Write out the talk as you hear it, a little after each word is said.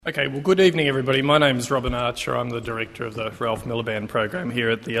Okay, well, good evening, everybody. My name is Robin Archer. I'm the director of the Ralph Miliband program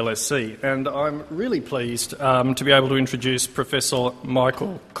here at the LSE, and I'm really pleased to be able to introduce Professor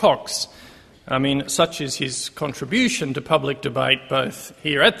Michael Cox. I mean, such is his contribution to public debate both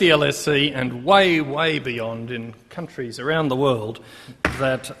here at the LSE and way, way beyond in countries around the world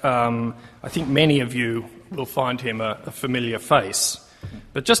that I think many of you will find him a familiar face.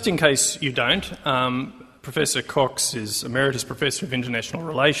 But just in case you don't, Professor Cox is Emeritus Professor of International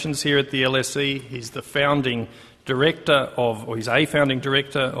Relations here at the LSE. He's the founding director he's a founding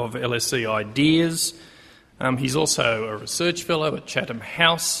director of LSE Ideas. He's also a research fellow at Chatham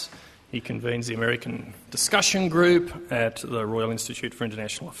House. He convenes the American Discussion Group at the Royal Institute for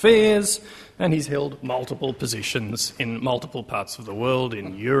International Affairs, and he's held multiple positions in multiple parts of the world,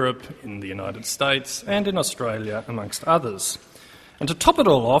 in Europe, in the United States, and in Australia, amongst others. And to top it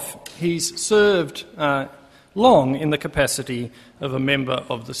all off, he's served long in the capacity of a member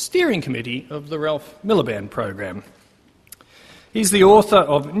of the steering committee of the Ralph Miliband program. He's the author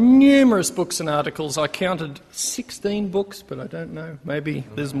of numerous books and articles. I counted 16 books, but I don't know. Maybe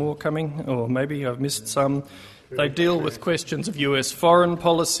there's more coming, or maybe I've missed some. They deal with questions of US foreign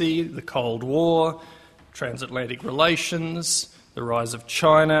policy, the Cold War, transatlantic relations, the rise of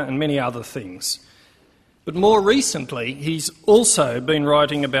China, and many other things. But more recently, he's also been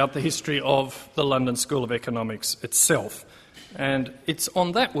writing about the history of the London School of Economics itself, and it's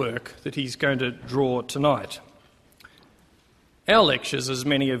on that work that he's going to draw tonight. Our lectures, as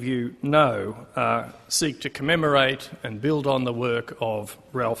many of you know, seek to commemorate and build on the work of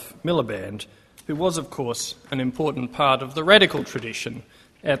Ralph Miliband, who was, of course, an important part of the radical tradition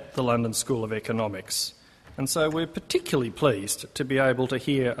at the London School of Economics. And so we're particularly pleased to be able to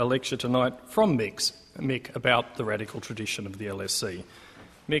hear a lecture tonight from Mick about the radical tradition of the LSE.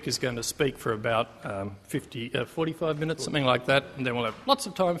 Mick is going to speak for about 45 minutes, something like that, and then we'll have lots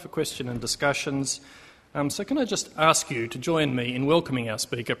of time for question and discussions. So can I just ask you to join me in welcoming our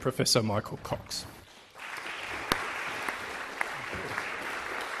speaker, Professor Michael Cox.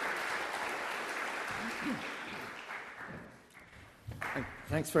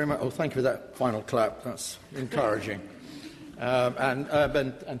 Thanks very much. Oh, thank you for that final clap. That's encouraging.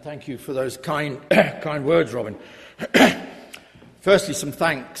 And thank you for those kind words, Robin. Firstly, some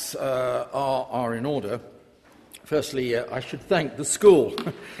thanks are in order. Firstly, I should thank the school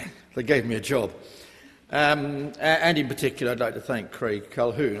that gave me a job. And in particular, I'd like to thank Craig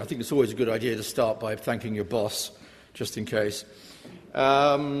Calhoun. I think it's always a good idea to start by thanking your boss, just in case.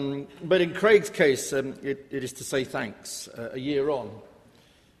 But in Craig's case, it is to say thanks a year on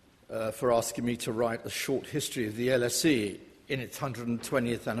for asking me to write a short history of the LSE in its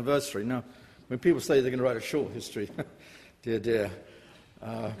 120th anniversary. Now, when people say they're going to write a short history, dear,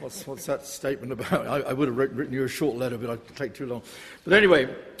 what's that statement about? I would have written you a short letter, but it'd take too long. But anyway,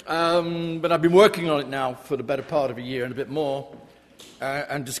 but I've been working on it now for the better part of a year and a bit more,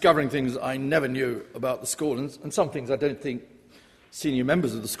 and discovering things I never knew about the school, and some things I don't think senior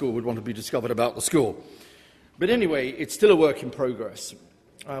members of the school would want to be discovered about the school. But anyway, it's still a work in progress.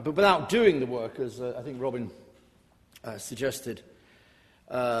 But without doing the work, as I think Robin suggested,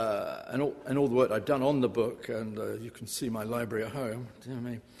 and all the work I've done on the book, and you can see my library at home, dear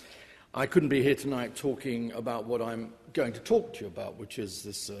me, I couldn't be here tonight talking about what I'm going to talk to you about, which is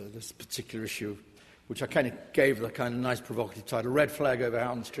this particular issue, which I kind of gave the kind of nice provocative title, Red Flag over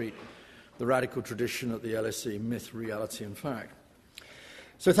Houghton Street, the radical tradition at the LSE, myth, reality and fact.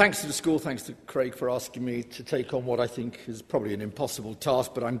 So thanks to the school, thanks to Craig for asking me to take on what I think is probably an impossible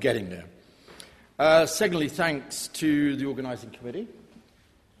task, but I'm getting there. Secondly, thanks to the organising committee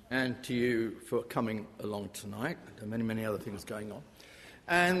and to you for coming along tonight. There are many, many other things going on.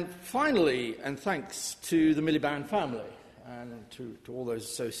 And finally, and thanks to the Miliband family and to all those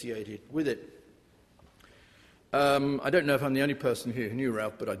associated with it. I don't know if I'm the only person here who knew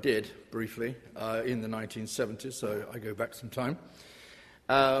Ralph, but I did, briefly, in the 1970s, so I go back some time.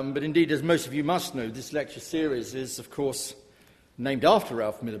 But indeed, as most of you must know, this lecture series is, of course, named after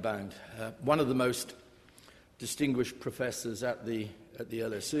Ralph Miliband, one of the most distinguished professors at the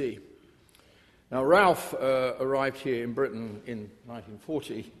LSE. Now, Ralph arrived here in Britain in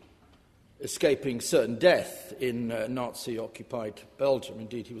 1940, escaping certain death in Nazi-occupied Belgium.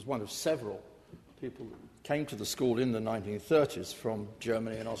 Indeed, he was one of several people who came to the school in the 1930s from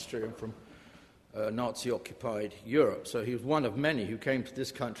Germany and Austria and from Nazi-occupied Europe. So he was one of many who came to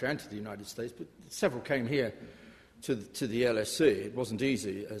this country and to the United States, but several came here to the LSE. It wasn't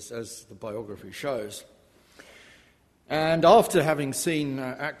easy, as the biography shows. And after having seen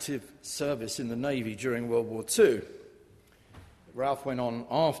active service in the Navy during World War II, Ralph went on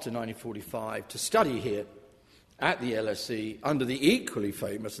after 1945 to study here at the LSE under the equally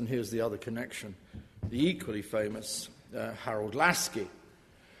famous, and here's the other connection, the equally famous Harold Laski,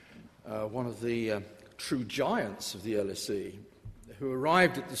 one of the true giants of the LSE, who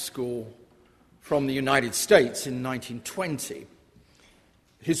arrived at the school from the United States in 1920.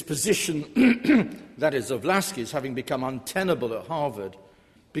 His position, that is of Laski's, having become untenable at Harvard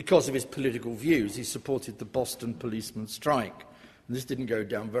because of his political views. He supported the Boston policeman strike, and this didn't go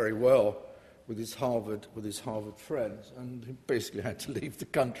down very well with his Harvard friends, and he basically had to leave the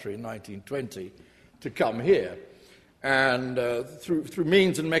country in 1920 to come here. And through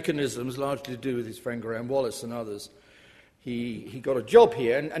means and mechanisms largely to do with his friend Graham Wallace and others, he got a job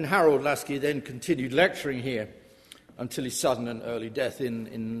here, and Harold Laski then continued lecturing here until his sudden and early death in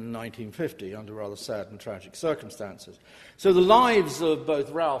 1950 under rather sad and tragic circumstances. So the lives of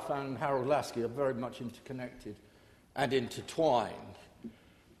both Ralph and Harold Laski are very much interconnected and intertwined.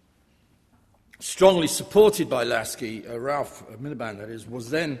 Strongly supported by Laski, Ralph Miliband, that is,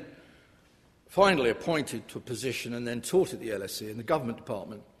 was then finally appointed to a position and then taught at the LSE in the government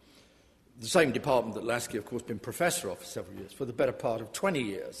department, the same department that Laski, of course, been professor of for several years, for the better part of 20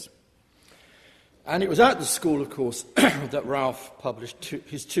 years. And it was at the school, of course, that Ralph published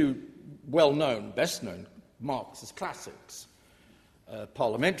his two well-known, best-known Marxist classics,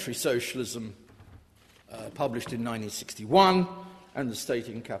 Parliamentary Socialism, published in 1961, and The State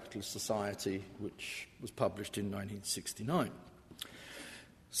in Capitalist Society, which was published in 1969.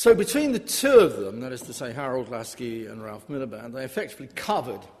 So between the two of them, that is to say Harold Laski and Ralph Miliband, they effectively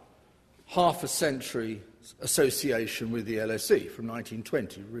covered half a century association with the LSE from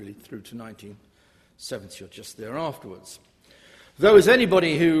 1920 really through to 1970 or just there afterwards. Though, as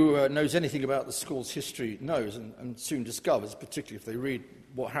anybody who knows anything about the school's history knows and soon discovers, particularly if they read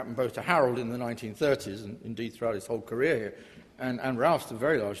what happened both to Harold in the 1930s and indeed throughout his whole career here, and Ralph to a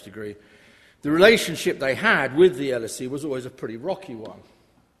very large degree, the relationship they had with the LSE was always a pretty rocky one.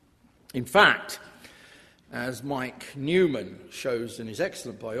 In fact, as Mike Newman shows in his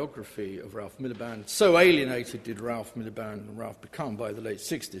excellent biography of Ralph Miliband, so alienated did Ralph Miliband and Ralph become by the late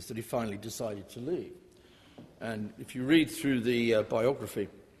 60s that he finally decided to leave. And if you read through the biography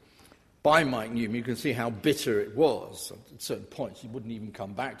by Mike Newman, you can see how bitter it was. At certain points, he wouldn't even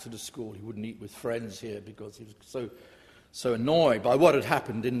come back to the school. He wouldn't eat with friends here because he was so annoyed by what had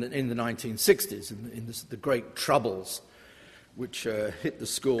happened in the 1960s, in the great troubles which hit the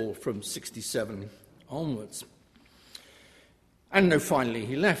school from 67 onwards. And finally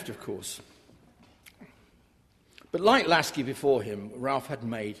he left, of course. But like Laski before him, Ralph had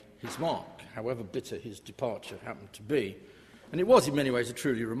made his mark, however bitter his departure happened to be. And it was in many ways a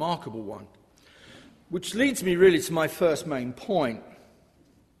truly remarkable one. Which leads me really to my first main point,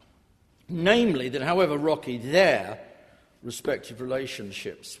 namely that however rocky their respective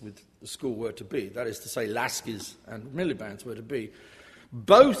relationships with the school were to be, that is to say Laski's and Miliband's were to be,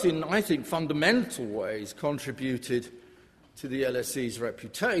 both in, I think, fundamental ways contributed to the LSE's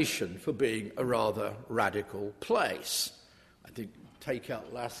reputation for being a rather radical place. I think, take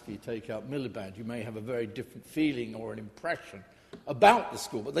out Laski, take out Miliband, you may have a very different feeling or an impression about the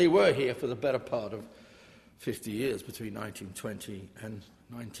school, but they were here for the better part of 50 years, between 1920 and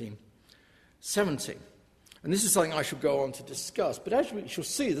 1970. And this is something I shall go on to discuss. But as we shall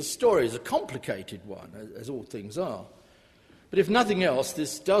see, the story is a complicated one, as all things are. But if nothing else,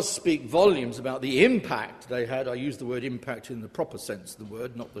 this does speak volumes about the impact they had. I use the word impact in the proper sense of the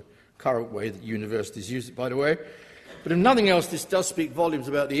word, not the current way that universities use it, by the way. But if nothing else, this does speak volumes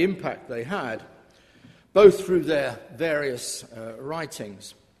about the impact they had, both through their various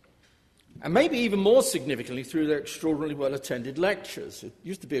writings, and maybe even more significantly through their extraordinarily well-attended lectures. It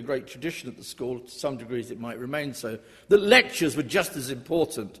used to be a great tradition at the school, to some degrees it might remain so, that lectures were just as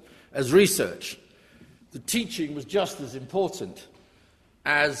important as research. The teaching was just as important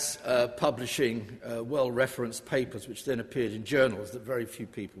as publishing well-referenced papers, which then appeared in journals that very few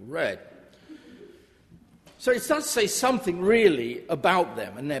people read. So it does say something really about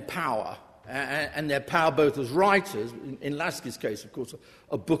them and their power, and their power both as writers, in Laski's case, of course,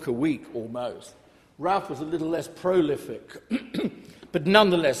 a book a week almost. Ralph was a little less prolific, but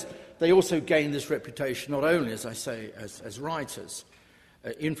nonetheless, they also gained this reputation not only, as I say, as writers,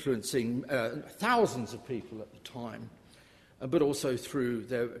 influencing thousands of people at the time, but also through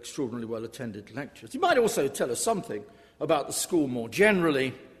their extraordinarily well-attended lectures. You might also tell us something about the school more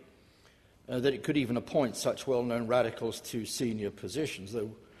generally, that it could even appoint such well-known radicals to senior positions,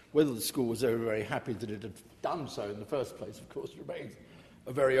 though whether the school was ever very happy that it had done so in the first place, of course, remains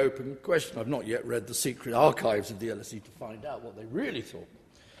a very open question. I've not yet read the secret archives of the LSE to find out what they really thought.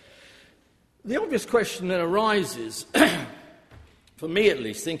 The obvious question then arises, for me at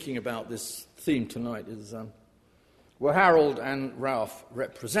least, thinking about this theme tonight, is were Harold and Ralph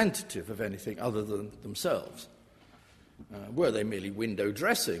representative of anything other than themselves? Were they merely window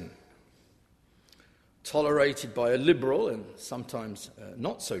dressing, tolerated by a liberal and sometimes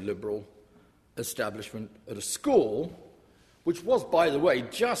not so liberal establishment at a school, which was, by the way,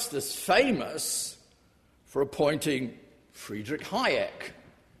 just as famous for appointing Friedrich Hayek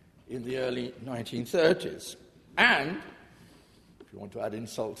in the early 1930s, and, if you want to add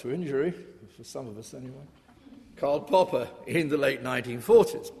insult to injury, for some of us anyway, Karl Popper in the late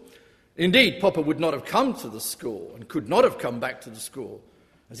 1940s. Indeed, Popper would not have come to the school and could not have come back to the school.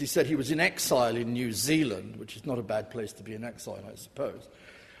 As he said, he was in exile in New Zealand, which is not a bad place to be in exile, I suppose.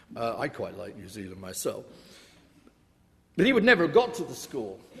 I quite like New Zealand myself. But he would never have got to the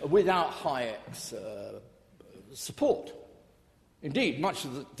school without Hayek's support. Indeed, much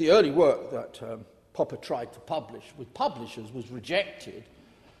of the early work that Popper tried to publish with publishers was rejected.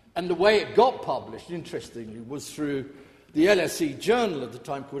 And the way it got published, interestingly, was through the LSE journal at the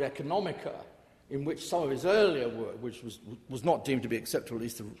time called Economica, in which some of his earlier work, which was not deemed to be acceptable, at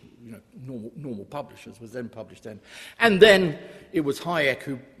least to normal publishers, was then published then. And then it was Hayek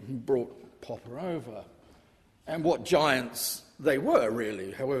who brought Popper over. And what giants they were,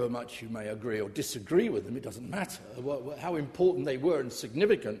 really, however much you may agree or disagree with them, it doesn't matter. How important they were and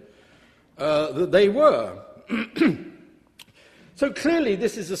significant that they were. So clearly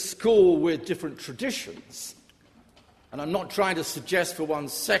this is a school with different traditions. And I'm not trying to suggest for 1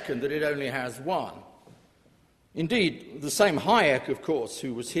 second that it only has one. Indeed, the same Hayek, of course,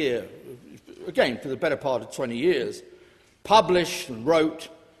 who was here, again, for the better part of 20 years, published and wrote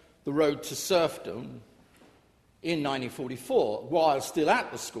The Road to Serfdom in 1944, while still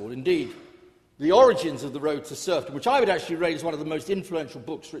at the school. Indeed, the origins of The Road to Serfdom, which I would actually rate as one of the most influential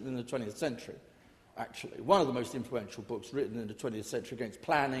books written in the 20th century, actually. One of the most influential books written in the 20th century against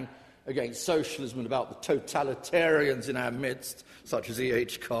planning, against socialism, and about the totalitarians in our midst, such as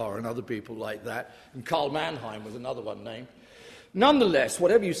E.H. Carr and other people like that. And Karl Mannheim was another one named. Nonetheless,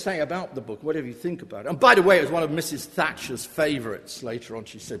 whatever you say about the book, whatever you think about it, and by the way, it was one of Mrs. Thatcher's favourites. Later on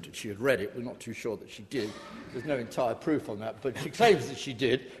she said that she had read it. We're not too sure that she did. There's no entire proof on that, but she claims that she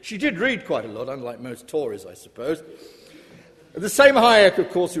did. She did read quite a lot, unlike most Tories, I suppose. The same Hayek,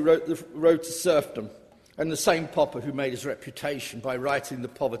 of course, who wrote The Road to Serfdom, and the same Popper who made his reputation by writing The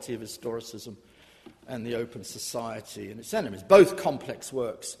Poverty of Historicism and The Open Society and Its Enemies, both complex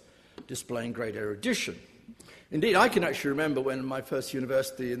works displaying great erudition. Indeed, I can actually remember when my first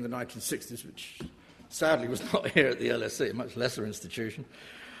university in the 1960s, which sadly was not here at the LSE, a much lesser institution,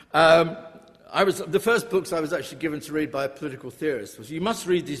 the first books I was actually given to read by a political theorist was, you must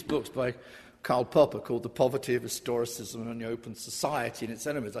read these books by Karl Popper called The Poverty of Historicism and The Open Society and Its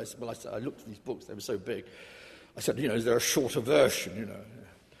Enemies. I looked at these books, they were so big. I said, is there a shorter version,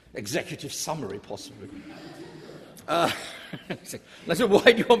 executive summary possibly? I said,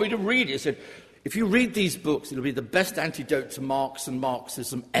 why do you want me to read it? He said, if you read these books, it'll be the best antidote to Marx and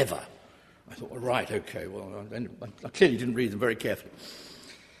Marxism ever. I thought, well, right, okay, well, I clearly didn't read them very carefully.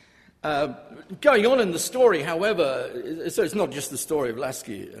 Going on in the story, however, so it's not just the story of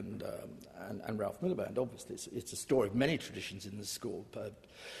Lasky and Ralph Miliband, obviously. It's a story of many traditions in the school.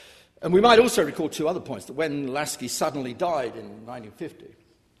 And we might also recall two other points, that when Lasky suddenly died in 1950,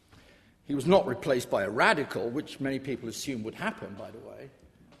 he was not replaced by a radical, which many people assume would happen, by the way.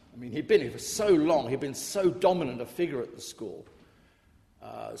 I mean, he'd been here for so long, he'd been so dominant a figure at the school,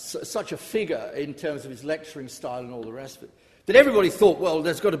 such a figure in terms of his lecturing style and all the rest of it, that everybody thought, well,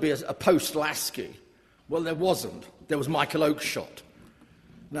 there's got to be a post-Lasky. Well, there wasn't. There was Michael Oakeshott.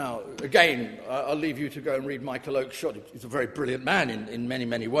 Now, again, I'll leave you to go and read Michael Oakeshott. He's a very brilliant man in many,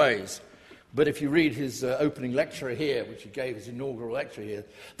 many ways. But if you read his opening lecture here, which he gave his inaugural lecture here,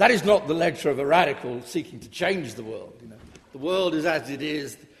 that is not the lecture of a radical seeking to change the world. The world is as it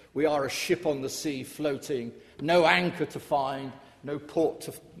is. We are a ship on the sea floating, no anchor to find, no port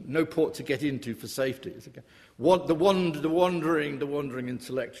to get into for safety. The wandering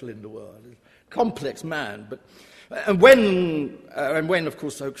intellectual in the world. Complex man, but and when of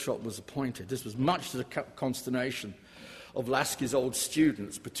course Oakeshott was appointed, this was much to the consternation of Lasky's old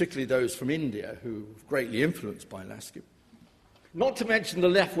students, particularly those from India who were greatly influenced by Lasky. Not to mention the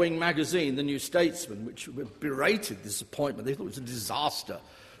left-wing magazine, The New Statesman, which berated this appointment. They thought it was a disaster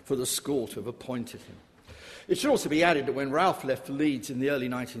for the school to have appointed him. It should also be added that when Ralph left for Leeds in the early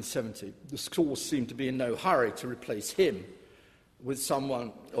 1970s, the school seemed to be in no hurry to replace him with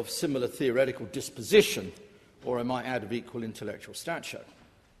someone of similar theoretical disposition, or I might add, of equal intellectual stature.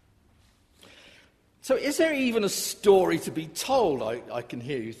 So is there even a story to be told? I can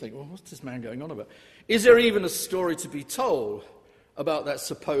hear you think, well, what's this man going on about? Is there even a story to be told about that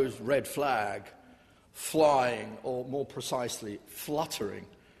supposed red flag flying, or more precisely, fluttering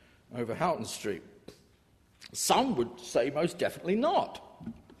over Houghton Street? Some would say most definitely not.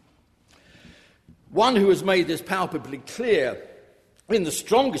 One who has made this palpably clear in the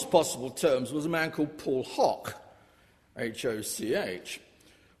strongest possible terms was a man called Paul Hoch, H-O-C-H.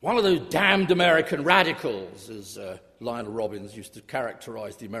 One of those damned American radicals, as Lionel Robbins used to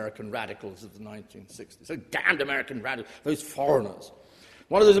characterize the American radicals of the 1960s. So damned American radicals, those foreigners.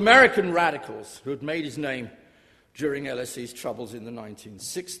 One of those American radicals who had made his name during LSE's troubles in the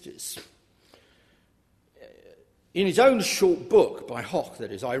 1960s. In his own short book, by Hoch,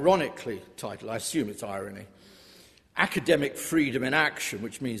 that is, ironically titled, I assume it's irony, Academic Freedom in Action,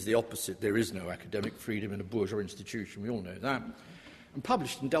 which means the opposite. There is no academic freedom in a bourgeois institution, we all know that. And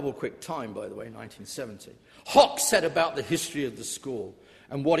published in double quick time, by the way, 1970. Hoch said about the history of the school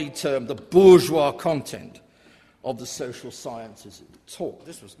and what he termed the bourgeois content of the social sciences it taught.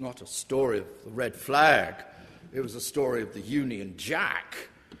 This was not a story of the red flag. It was a story of the Union Jack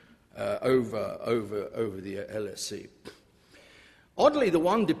over the LSE. Oddly, the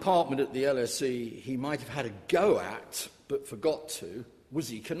one department at the LSE he might have had a go at, but forgot to,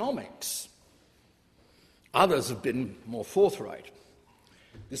 was economics. Others have been more forthright.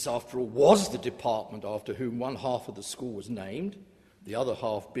 This, after all, was the department after whom one half of the school was named, the other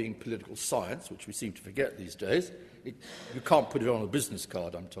half being political science, which we seem to forget these days. You can't put it on a business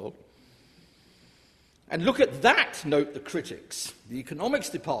card, I'm told. And look at that, note the critics, the economics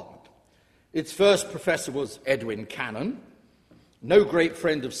department. Its first professor was Edwin Cannon, no great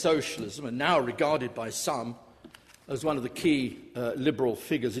friend of socialism and now regarded by some as one of the key liberal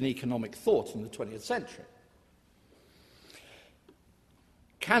figures in economic thought in the 20th century.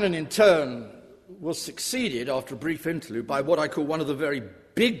 Cannon, in turn, was succeeded, after a brief interlude, by what I call one of the very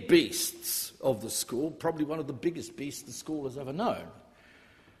big beasts of the school, probably one of the biggest beasts the school has ever known.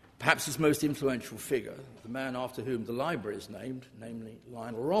 Perhaps his most influential figure, the man after whom the library is named, namely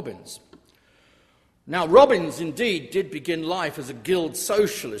Lionel Robbins. Now, Robbins, indeed, did begin life as a guild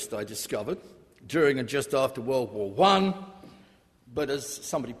socialist, I discovered, during and just after World War I, but as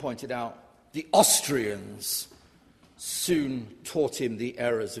somebody pointed out, the Austrians soon taught him the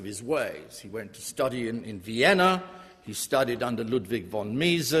errors of his ways. He went to study in Vienna. He studied under Ludwig von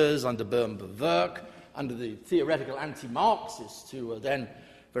Mises, under Bernhard Werk, under the theoretical anti-Marxists who were then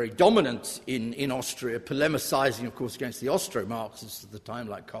very dominant in Austria, polemicizing, of course, against the Austro-Marxists at the time,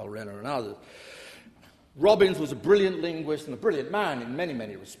 like Karl Renner and others. Robbins was a brilliant linguist and a brilliant man in many,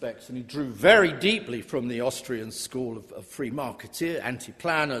 many respects, and he drew very deeply from the Austrian school of free marketeer,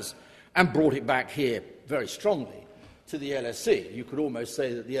 anti-planners, and brought it back here very strongly to the LSE. You could almost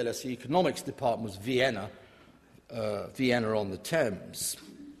say that the LSE economics department was Vienna on the Thames.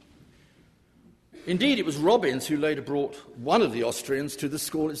 Indeed, it was Robbins who later brought one of the Austrians to the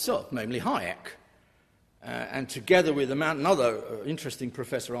school itself, namely Hayek, and together with another interesting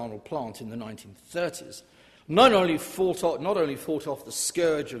professor, Arnold Plant, in the 1930s, not only fought off the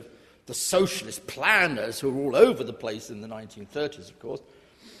scourge of the socialist planners who were all over the place in the 1930s, of course,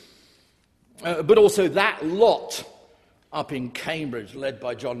 but also that lot up in Cambridge, led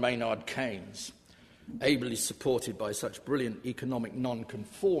by John Maynard Keynes, ably supported by such brilliant economic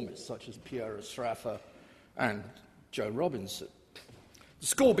nonconformists such as Pierre Sraffa and Joan Robinson. The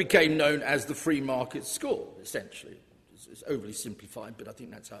school became known as the free market school, essentially. It's overly simplified, but I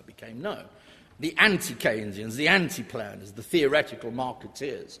think that's how it became known. The anti-Keynesians, the anti-planners, the theoretical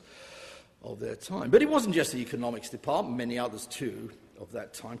marketeers of their time. But it wasn't just the economics department. Many others, too, of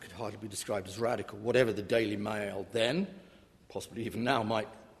that time could hardly be described as radical. Whatever the Daily Mail then, possibly even now, might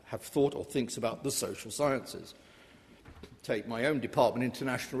have thought or thinks about the social sciences. Take my own department,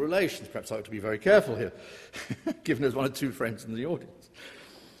 international relations. Perhaps I ought to be very careful here, given there's one or two friends in the audience.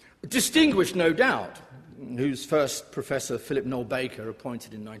 Distinguished, no doubt, whose first professor, Philip Noel Baker,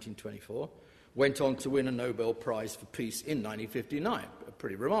 appointed in 1924, went on to win a Nobel Prize for Peace in 1959.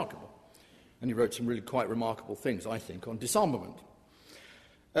 Pretty remarkable. And he wrote some really quite remarkable things, I think, on disarmament.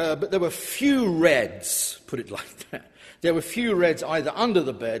 But there were few Reds, put it like that. There were few Reds either under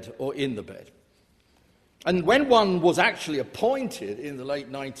the bed or in the bed. And when one was actually appointed in the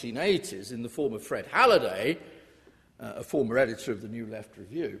late 1980s in the form of Fred Halliday, a former editor of the New Left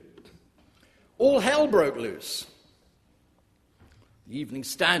Review, all hell broke loose. The Evening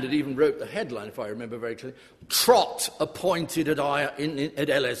Standard even wrote the headline, if I remember very clearly, Trott appointed at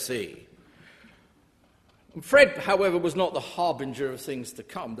LSE. Fred, however, was not the harbinger of things to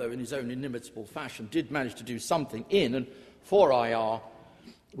come, though in his own inimitable fashion did manage to do something in and for IR,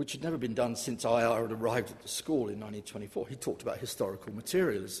 which had never been done since IR had arrived at the school in 1924. He talked about historical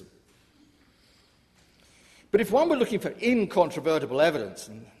materialism. But if one were looking for incontrovertible evidence,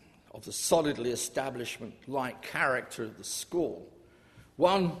 and of the solidly establishment-like character of the school,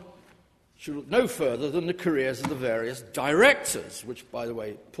 one should look no further than the careers of the various directors, which, by the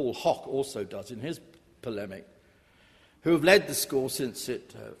way, Paul Hock also does in his polemic, who have led the school since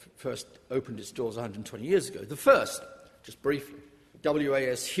it first opened its doors 120 years ago. The first, just briefly,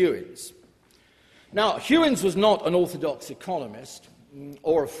 W.A.S. Hewins. Now, Hewins was not an orthodox economist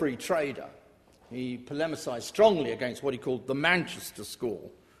or a free trader. He polemicized strongly against what he called the Manchester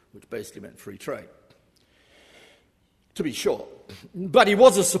School, which basically meant free trade, to be short. But he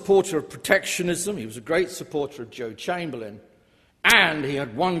was a supporter of protectionism, he was a great supporter of Joe Chamberlain, and he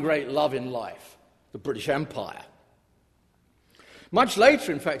had one great love in life, the British Empire. Much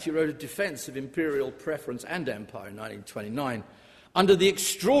later, in fact, he wrote a defense of imperial preference and empire in 1929 under the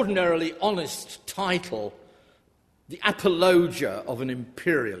extraordinarily honest title, The Apologia of an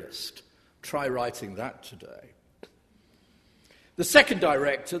Imperialist. Try writing that today. The second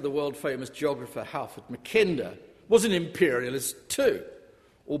director, the world-famous geographer Halford Mackinder, was an imperialist too,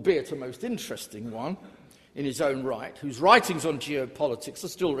 albeit a most interesting one in his own right, whose writings on geopolitics are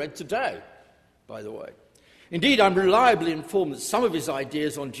still read today, by the way. Indeed, I'm reliably informed that some of his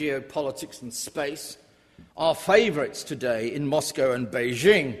ideas on geopolitics and space are favourites today in Moscow and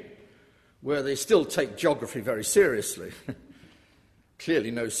Beijing, where they still take geography very seriously.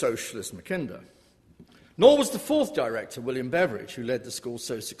 Clearly no socialist Mackinder. Nor was the fourth director, William Beveridge, who led the school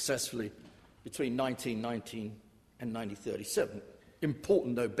so successfully between 1919 and 1937.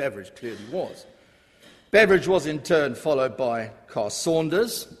 Important though Beveridge clearly was. Beveridge was in turn followed by Carl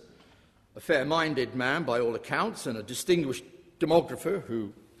Saunders, a fair-minded man by all accounts and a distinguished demographer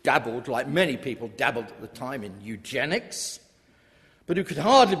who dabbled, like many people dabbled at the time, in eugenics, but who could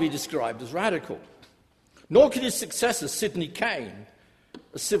hardly be described as radical. Nor could his successor, Sidney Kane,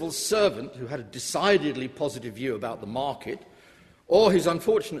 a civil servant who had a decidedly positive view about the market, or his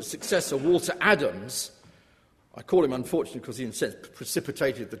unfortunate successor, Walter Adams. I call him unfortunate because he, in a sense,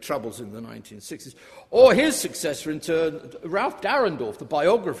 precipitated the troubles in the 1960s. Or his successor, in turn, Ralph Dahrendorf, the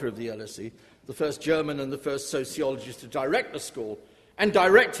biographer of the LSE, the first German and the first sociologist to direct the school, and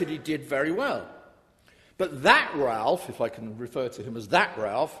directed he did very well. But that Ralph, if I can refer to him as that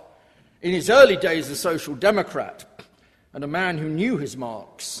Ralph, in his early days a social democrat and a man who knew his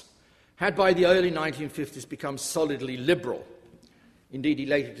marks, had by the early 1950s become solidly liberal. Indeed, he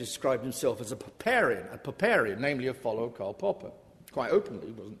later described himself as a Popperian, namely a follower of Karl Popper. Quite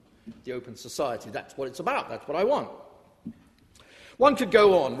openly, wasn't the Open Society. That's what it's about, that's what I want. One could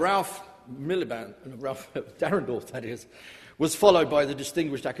go on. Ralph Dahrendorf, that is, was followed by the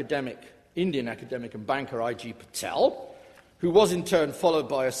distinguished Indian academic and banker I.G. Patel, who was in turn followed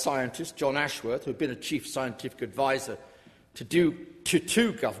by a scientist, John Ashworth, who had been a chief scientific advisor to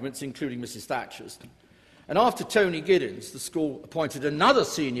two governments, including Mrs. Thatcher's. And after Tony Giddens, the school appointed another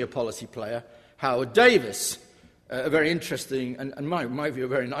senior policy player, Howard Davis, a very interesting and in my view, a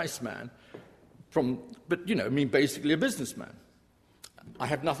very nice man, basically a businessman. I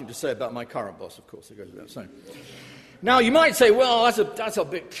have nothing to say about my current boss, of course, it goes without saying. Now, you might say, well, that's a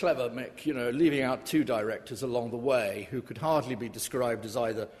bit clever, Mick, leaving out two directors along the way who could hardly be described as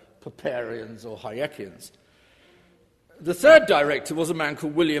either Popperians or Hayekians. The third director was a man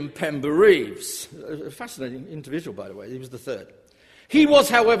called William Pember Reeves, a fascinating individual, by the way. He was the third. He was,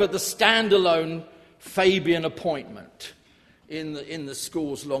 however, the standalone Fabian appointment in the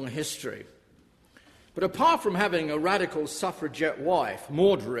school's long history. But apart from having a radical suffragette wife,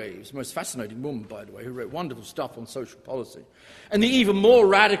 Maud Reeves, most fascinating woman, by the way, who wrote wonderful stuff on social policy, and the even more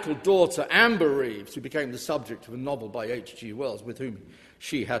radical daughter, Amber Reeves, who became the subject of a novel by H.G. Wells, with whom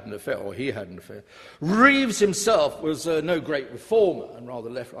she had an affair, or he had an affair, Reeves himself was no great reformer and rather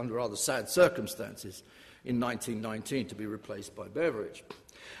left under rather sad circumstances in 1919 to be replaced by Beveridge.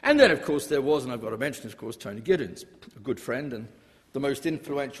 And then, of course, there was, and I've got to mention, of course, Tony Giddens, a good friend and the most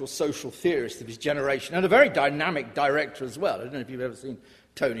influential social theorist of his generation, and a very dynamic director as well. I don't know if you've ever seen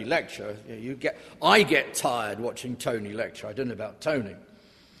Tony lecture. I get tired watching Tony lecture. I don't know about Tony.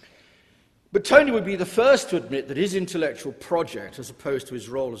 But Tony would be the first to admit that his intellectual project, as opposed to his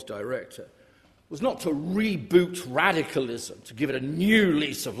role as director, was not to reboot radicalism, to give it a new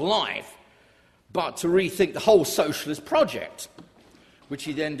lease of life, but to rethink the whole socialist project, which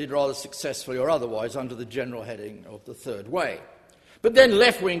he then did rather successfully or otherwise under the general heading of the Third Way. But then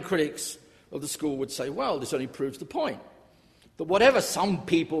left-wing critics of the school would say, well, this only proves the point, that whatever some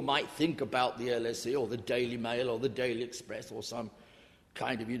people might think about the LSE or the Daily Mail or the Daily Express or some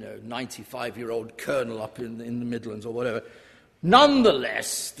kind of, 95-year-old colonel up in the Midlands or whatever,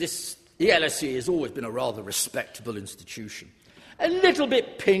 nonetheless, the LSE has always been a rather respectable institution. A little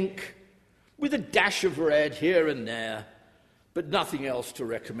bit pink, with a dash of red here and there, but nothing else to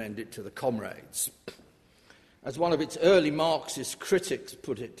recommend it to the comrades. As one of its early Marxist critics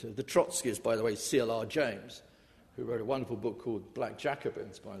put it, the Trotskyists, by the way, C.L.R. James, who wrote a wonderful book called Black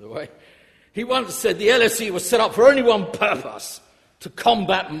Jacobins, by the way, he once said the LSE was set up for only one purpose, to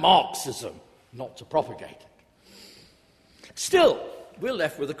combat Marxism, not to propagate it. Still, we're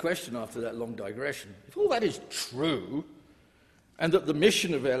left with a question after that long digression. If all that is true, and that the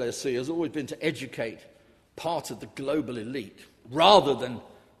mission of LSE has always been to educate part of the global elite rather than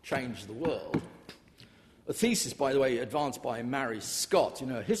change the world, a thesis, by the way, advanced by Mary Scott,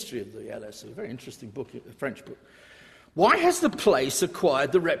 a history of the LSE, a very interesting book, a French book. Why has the place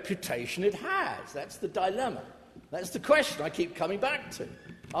acquired the reputation it has? That's the dilemma. That's the question I keep coming back to.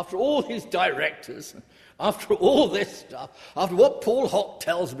 After all these directors, after all this stuff, after what Paul Hock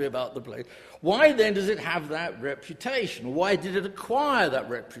tells me about the place, why then does it have that reputation? Why did it acquire that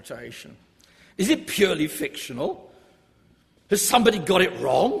reputation? Is it purely fictional? Has somebody got it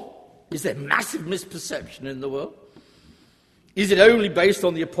wrong? Is there massive misperception in the world? Is it only based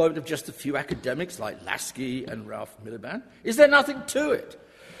on the appointment of just a few academics like Lasky and Ralph Miliband? Is there nothing to it?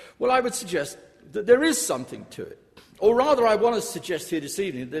 Well, I would suggest that there is something to it. Or rather, I want to suggest here this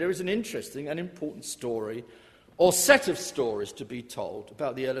evening that there is an interesting and important story or set of stories to be told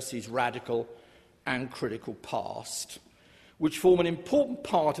about the LSE's radical and critical past, which form an important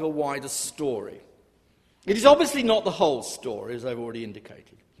part of a wider story. It is obviously not the whole story, as I've already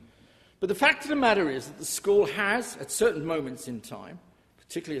indicated. But the fact of the matter is that the school has, at certain moments in time,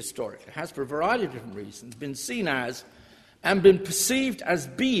 particularly historically, has, for a variety of different reasons, been seen as and been perceived as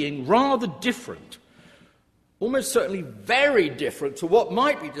being rather different, almost certainly very different to what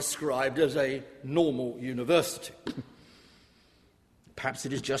might be described as a normal university. Perhaps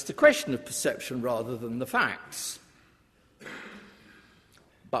it is just a question of perception rather than the facts.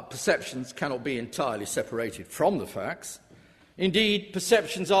 But perceptions cannot be entirely separated from the facts. Indeed,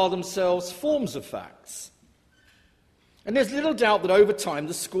 perceptions are themselves forms of facts. And there's little doubt that over time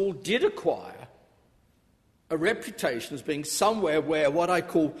the school did acquire a reputation as being somewhere where what I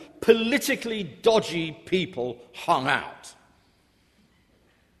call politically dodgy people hung out.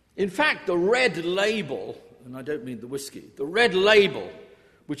 In fact, the red label, and I don't mean the whiskey, the red label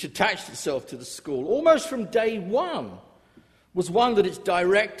which attached itself to the school almost from day one was one that its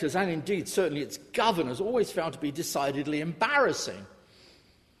directors, and indeed certainly its governors, always found to be decidedly embarrassing.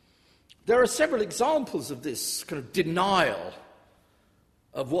 There are several examples of this kind of denial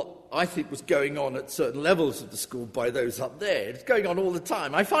of what I think was going on at certain levels of the school by those up there. It's going on all the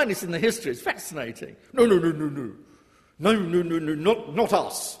time. I find this in the history. It's fascinating. No, not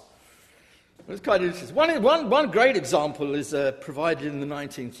us. It's quite interesting. One great example is provided in the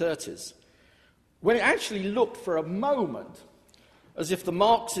 1930s, when it actually looked for a moment as if the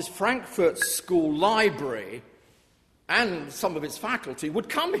Marxist Frankfurt School Library and some of its faculty would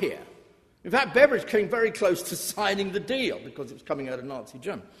come here. In fact, Beveridge came very close to signing the deal because it was coming out of Nazi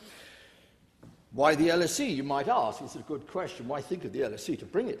Germany. Why the LSE, you might ask? It's a good question. Why think of the LSE to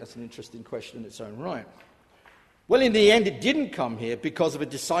bring it? That's an interesting question in its own right. Well, in the end, it didn't come here because of a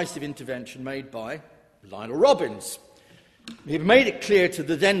decisive intervention made by Lionel Robbins. He made it clear to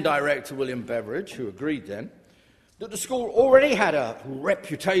the then director, William Beveridge, who agreed then, that the school already had a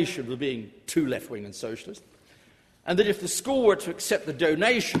reputation for being too left-wing and socialist, and that if the school were to accept the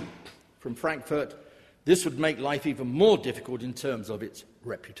donation from Frankfurt, this would make life even more difficult in terms of its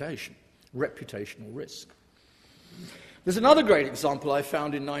reputation, reputational risk. There's another great example I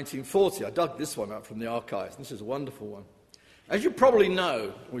found in 1940. I dug this one out from the archives. This is a wonderful one. As you probably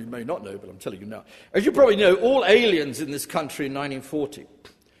know, or you may not know, but I'm telling you now, as you probably know, all aliens in this country in 1940,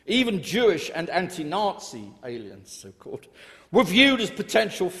 even Jewish and anti-Nazi aliens, so-called, were viewed as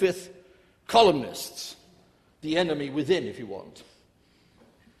potential fifth columnists, the enemy within, if you want.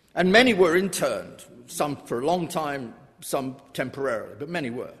 And many were interned, some for a long time, some temporarily, but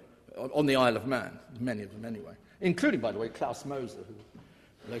many were, on the Isle of Man, many of them anyway, including, by the way, Klaus Moser,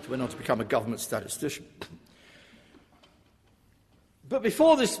 who later went on to become a government statistician. But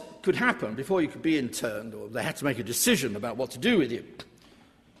before this could happen, before you could be interned, or they had to make a decision about what to do with you,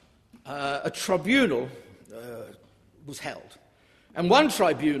 a tribunal was held. And one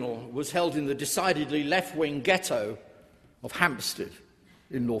tribunal was held in the decidedly left-wing ghetto of Hampstead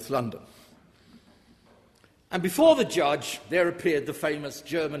in North London. And before the judge, there appeared the famous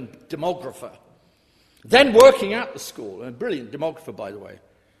German demographer, then working at the school, a brilliant demographer, by the way.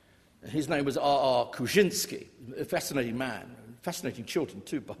 His name was R.R. Kuczynski, a fascinating man, fascinating children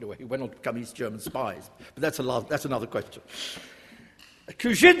too, by the way, who went on to become East German spies. But that's another question.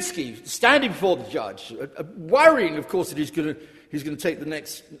 Kuczynski, standing before the judge, worrying, of course, that he's going to take the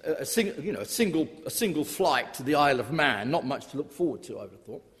next a single flight to the Isle of Man. Not much to look forward to, I would have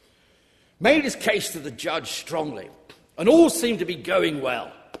thought. Made his case to the judge strongly, and all seemed to be going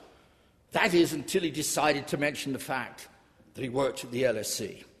well. That is, until he decided to mention the fact that he worked at the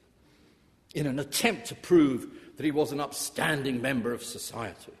LSE in an attempt to prove that he was an upstanding member of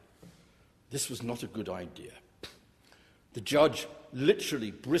society. This was not a good idea. The judge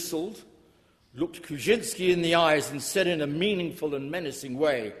literally bristled, looked Kuczynski in the eyes and said in a meaningful and menacing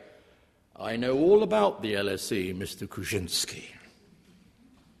way, "I know all about the LSE, Mr. Kuczynski."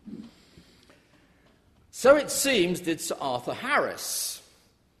 So it seems did Sir Arthur Harris,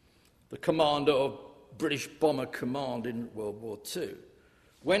 the commander of British Bomber Command in World War II,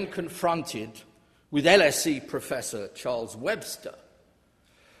 when confronted with LSE professor Charles Webster,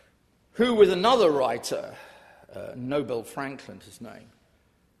 who, with another writer, Nobel Franklin, his name,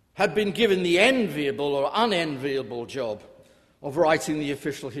 had been given the enviable or unenviable job of writing the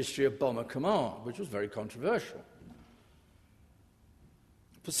official history of Bomber Command, which was very controversial.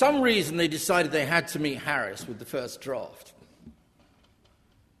 For some reason, they decided they had to meet Harris with the first draft.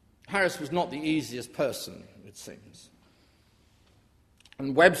 Harris was not the easiest person, it seems.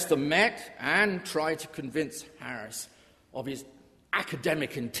 And Webster met and tried to convince Harris of his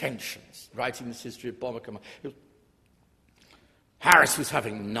academic intentions, writing this history of Bomber Command. Harris was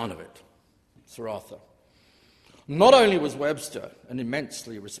having none of it, Sir Arthur. Not only was Webster an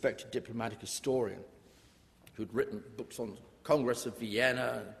immensely respected diplomatic historian who'd written books on Congress of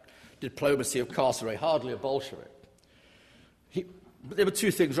Vienna, diplomacy of Castlereagh, hardly a Bolshevik. But there were two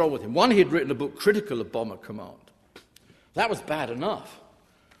things wrong with him. One, he had written a book critical of Bomber Command. That was bad enough.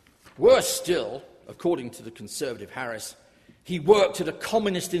 Worse still, according to the conservative Harris, he worked at a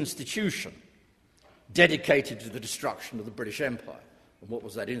communist institution dedicated to the destruction of the British Empire. And what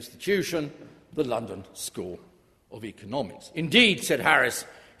was that institution? The London School of Economics. Indeed, said Harris,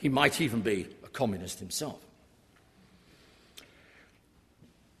 he might even be a communist himself.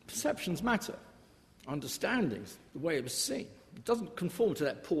 Perceptions matter. Understandings, the way it was seen. It doesn't conform to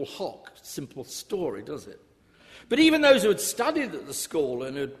that Paul Hock simple story, does it? But even those who had studied at the school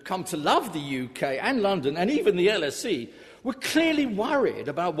and had come to love the UK and London and even the LSE were clearly worried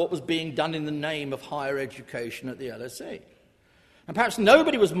about what was being done in the name of higher education at the LSE. And perhaps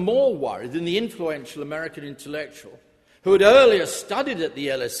nobody was more worried than the influential American intellectual who had earlier studied at the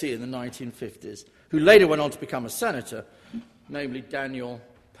LSE in the 1950s, who later went on to become a senator, namely Daniel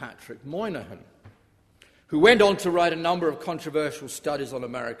Patrick Moynihan, who went on to write a number of controversial studies on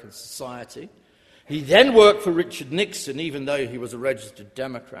American society. He then worked for Richard Nixon, even though he was a registered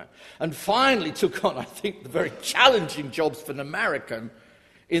Democrat, and finally took on, I think, the very challenging jobs for an American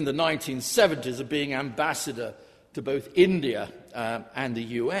in the 1970s of being ambassador to both India and the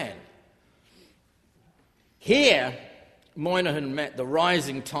UN. Here, Moynihan met the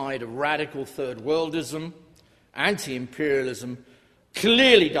rising tide of radical third worldism, anti-imperialism,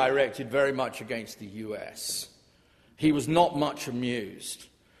 clearly directed very much against the US. He was not much amused.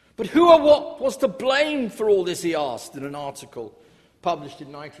 But who or what was to blame for all this, he asked in an article published in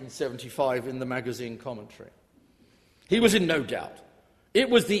 1975 in the magazine Commentary. He was in no doubt. It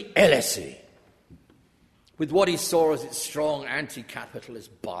was the LSE, with what he saw as its strong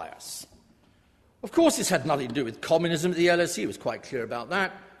anti-capitalist bias. Of course, this had nothing to do with communism at the LSE. He was quite clear about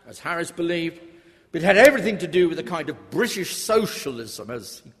that, as Harris believed. But it had everything to do with the kind of British socialism,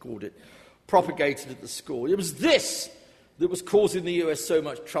 as he called it, propagated at the school. It was this that was causing the US so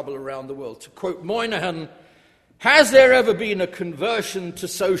much trouble around the world. To quote Moynihan, "Has there ever been a conversion to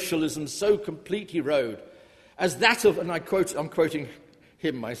socialism so complete, he wrote, as that of," and I'm quoting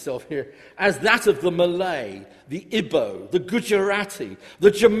him myself here, "as that of the Malay, the Igbo, the Gujarati,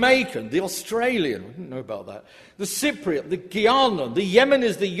 the Jamaican, the Australian," we didn't know about that, "the Cypriot, the Guianan, the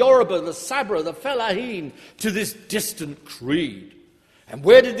Yemenis, the Yoruba, the Sabra, the Fellahin, to this distant creed." And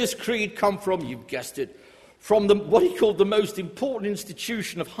where did this creed come from? You've guessed it. From what he called the most important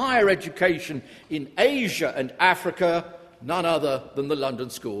institution of higher education in Asia and Africa, none other than the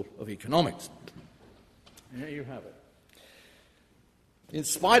London School of Economics. There you have it. In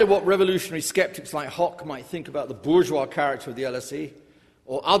spite of what revolutionary skeptics like Hock might think about the bourgeois character of the LSE,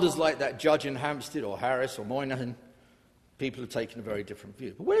 or others like that judge in Hampstead, or Harris, or Moynihan, people have taken a very different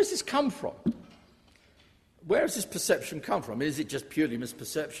view. But where does this come from? Where does this perception come from? Is it just purely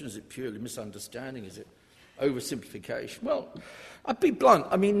misperception? Is it purely misunderstanding? Is it oversimplification? Well, I'd be blunt.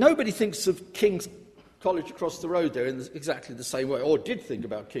 I mean, nobody thinks of King's College across the road there in exactly the same way, or did think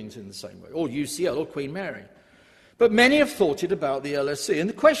about King's in the same way, or UCL, or Queen Mary. But many have thought it about the LSE. And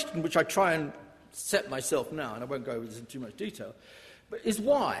the question which I try and set myself now, and I won't go over this in too much detail, but is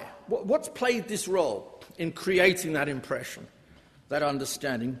why? What's played this role in creating that impression? that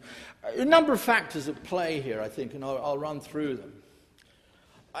understanding. A number of factors at play here, I think, and I'll run through them.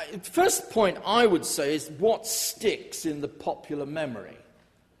 First point I would say is what sticks in the popular memory.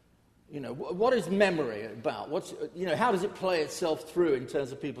 What is memory about? How does it play itself through in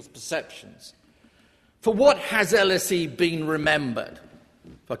terms of people's perceptions? For what has LSE been remembered?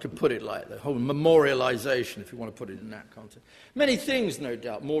 If I could put it like that, whole memorialization, if you want to put it in that context. Many things, no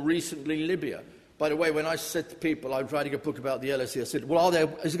doubt. More recently, Libya. By the way, when I said to people I'm writing a book about the LSE, I said, well, is there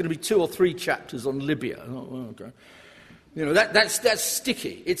going to be 2 or 3 chapters on Libya? I thought, well, okay. That's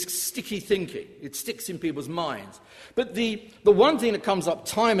sticky. It's sticky thinking. It sticks in people's minds. But the one thing that comes up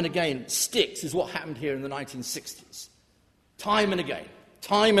time and again, sticks, is what happened here in the 1960s. Time and again.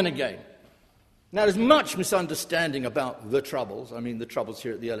 Time and again. Now, there's much misunderstanding about the Troubles. I mean, the Troubles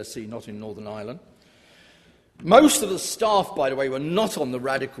here at the LSE, not in Northern Ireland. Most of the staff, by the way, were not on the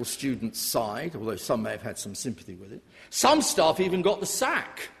radical student side, although some may have had some sympathy with it. Some staff even got the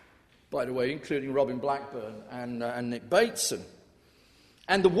sack, by the way, including Robin Blackburn and Nick Bateson.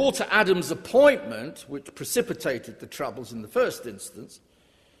 And the Walter Adams appointment, which precipitated the Troubles in the first instance,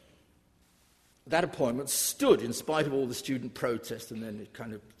 that appointment stood in spite of all the student protest, and then it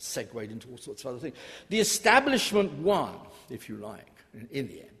kind of segued into all sorts of other things. The establishment won, if you like, in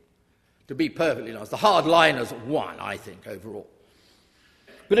the end. To be perfectly honest, the hardliners won, I think, overall.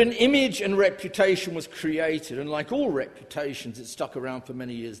 But an image and reputation was created, and like all reputations, it stuck around for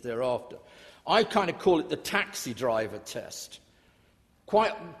many years thereafter. I kind of call it the taxi driver test.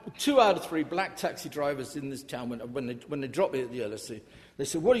 2 out of 3 black taxi drivers in this town, when they dropped me at the LSE, they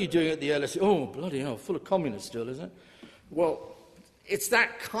said, what are you doing at the LSE? Oh, bloody hell, full of communists still, isn't it? Well, it's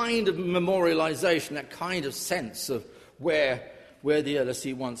that kind of memorialization, that kind of sense of where the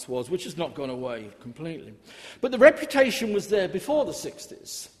LSE once was, which has not gone away completely. But the reputation was there before the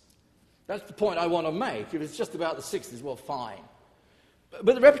 60s. That's the point I want to make. If it's just about the 60s, well, fine.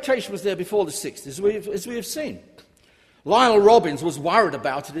 But the reputation was there before the 60s, as we have seen. Lionel Robbins was worried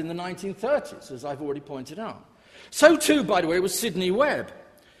about it in the 1930s, as I've already pointed out. So too, by the way, was Sidney Webb,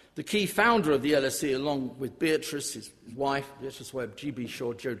 the key founder of the LSE, along with Beatrice, his wife, Beatrice Webb, G.B.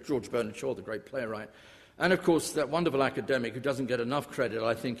 Shaw, George Bernard Shaw, the great playwright, and, of course, that wonderful academic who doesn't get enough credit,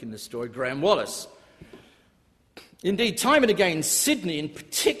 I think, in this story, Graham Wallace. Indeed, time and again, Sidney, in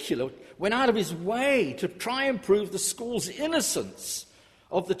particular, went out of his way to try and prove the school's innocence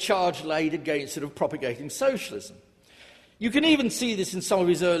of the charge laid against it of propagating socialism. You can even see this in some of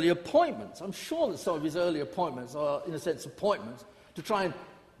his early appointments. I'm sure that some of his early appointments are, in a sense, appointments to try and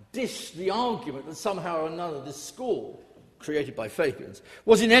dish the argument that somehow or another this school, created by Fabians,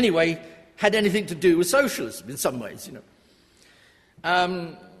 was in any way, had anything to do with socialism in some ways,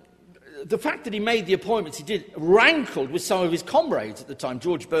 The fact that he made the appointments he did rankled with some of his comrades at the time.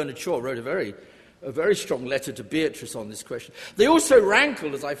 George Bernard Shaw wrote a very strong letter to Beatrice on this question. They also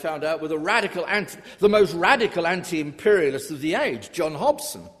rankled, as I found out, with the most radical anti-imperialist of the age, John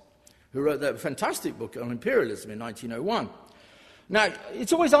Hobson, who wrote that fantastic book on imperialism in 1901. Now,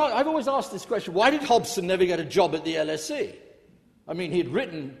 I've always asked this question, why did Hobson never get a job at the LSE? I mean, he'd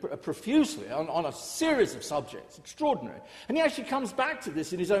written profusely on a series of subjects, extraordinary. And he actually comes back to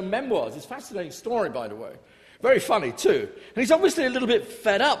this in his own memoirs. It's a fascinating story, by the way. Very funny, too. And he's obviously a little bit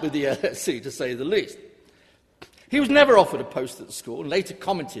fed up with the LSE, to say the least. He was never offered a post at the school, and later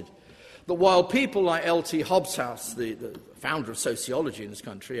commented that while people like L.T. Hobsbawm, the founder of sociology in this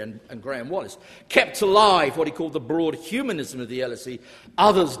country, and Graham Wallace, kept alive what he called the broad humanism of the LSE,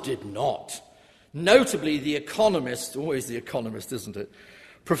 others did not. Notably, the economists, always the economist, isn't it?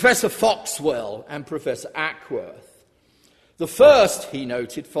 Professor Foxwell and Professor Ackworth. The first, he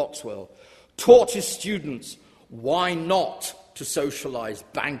noted, Foxwell, taught his students why not to socialise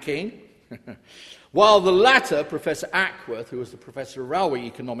banking, while the latter, Professor Ackworth, who was the professor of railway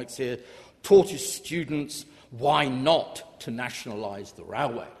economics here, taught his students why not to nationalise the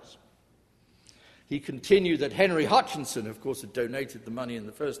railways. He continued that Henry Hutchinson, of course, had donated the money in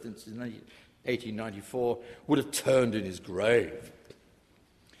the first instance in 1894, would have turned in his grave.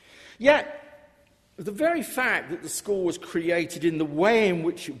 Yet, the very fact that the school was created in the way in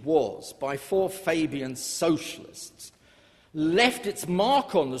which it was by 4 Fabian socialists left its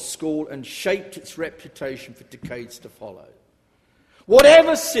mark on the school and shaped its reputation for decades to follow.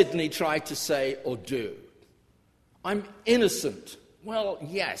 Whatever Sidney tried to say or do, I'm innocent. Well,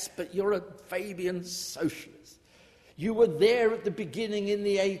 yes, but you're a Fabian socialist. You were there at the beginning in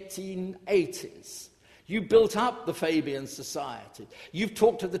the 1880s. You built up the Fabian Society. You've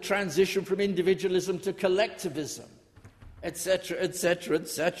talked of the transition from individualism to collectivism, etc., etc.,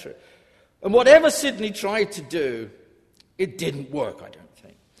 etc. And whatever Sidney tried to do, it didn't work, I don't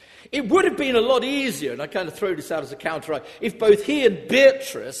think. It would have been a lot easier, and I kind of throw this out as a counter, if both he and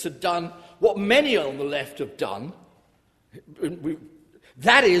Beatrice had done what many on the left have done,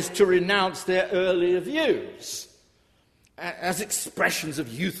 that is, to renounce their earlier views as expressions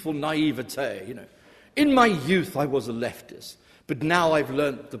of youthful naivete. You know, in my youth I was a leftist, but now I've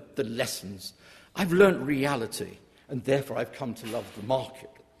learnt the lessons. I've learnt reality, and therefore I've come to love the market.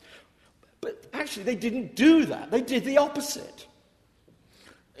 But actually they didn't do that. They did the opposite.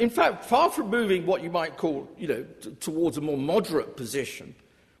 In fact, far from moving what you might call, towards a more moderate position,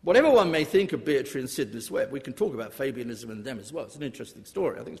 whatever one may think of Beatrice and Sidney Webb, we can talk about Fabianism and them as well. It's an interesting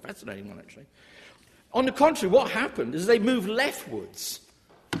story. I think it's a fascinating one, actually. On the contrary, what happened is they moved leftwards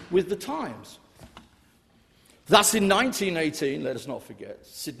with the times. Thus, in 1918, let us not forget,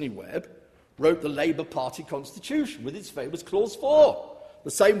 Sidney Webb wrote the Labour Party Constitution with its famous Clause 4,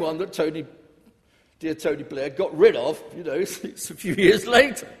 the same one that dear Tony Blair got rid of, it's a few years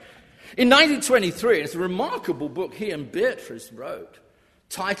later. In 1923, it's a remarkable book he and Beatrice wrote,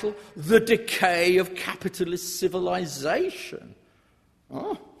 titled The Decay of Capitalist Civilization.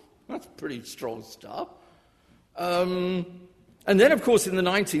 Oh, that's pretty strong stuff. And then, of course, in the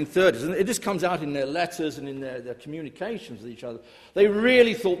 1930s, and this comes out in their letters and in their communications with each other, they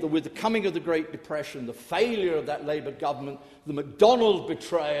really thought that with the coming of the Great Depression, the failure of that Labour government, the McDonald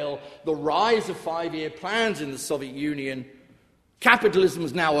betrayal, the rise of five-year plans in the Soviet Union, capitalism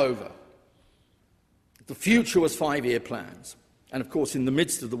was now over. The future was five-year plans. And, of course, in the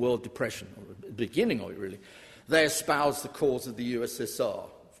midst of the World Depression, or the beginning of it, really, they espoused the cause of the USSR.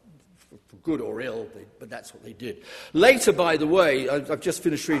 For good or ill, but that's what they did. Later, by the way, I've just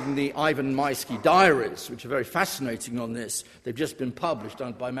finished reading the Ivan Maisky diaries, which are very fascinating on this. They've just been published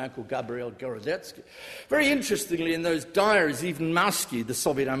by a man called Gabriel Gorodetsky. Very interestingly, in those diaries, even Maisky, the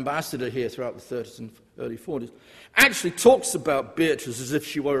Soviet ambassador here throughout the 30s and early 40s, actually talks about Beatrice as if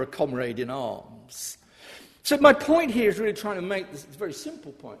she were a comrade in arms. So my point here is really trying to make this very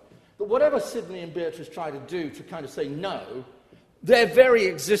simple point, that whatever Sidney and Beatrice try to do to kind of say no, their very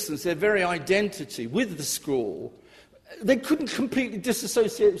existence, their very identity with the school, they couldn't completely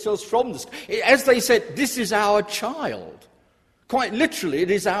disassociate themselves from the school. As they said, this is our child. Quite literally,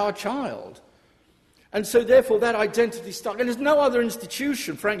 it is our child. And so, therefore, that identity stuck. And there's no other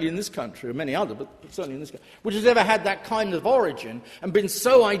institution, frankly, in this country, or many other, but certainly in this country, which has ever had that kind of origin and been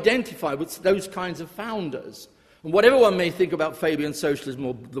so identified with those kinds of founders. And whatever one may think about Fabian socialism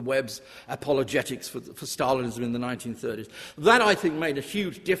or the Webb's apologetics for Stalinism in the 1930s, that, I think, made a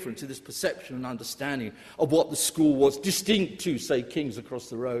huge difference to this perception and understanding of what the school was, distinct to, say, King's Across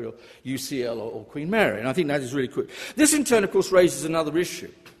the Road or UCL or Queen Mary. And I think that is really quick. This, in turn, of course, raises another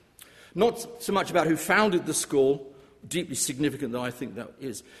issue. Not so much about who founded the school, deeply significant though I think that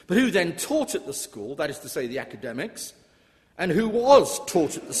is, but who then taught at the school, that is to say the academics, and who was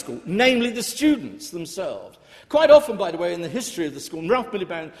taught at the school, namely the students themselves. Quite often, by the way, in the history of the school, and Ralph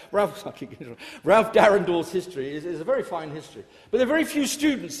Darendorf's history is a very fine history, but there are very few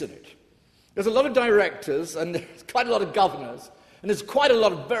students in it. There's a lot of directors, and there's quite a lot of governors, and there's quite a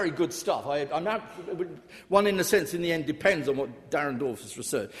lot of very good stuff. One, in a sense, in the end, depends on what Darendorf has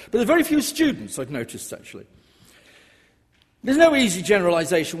researched. But there are very few students, I've noticed, actually. There's no easy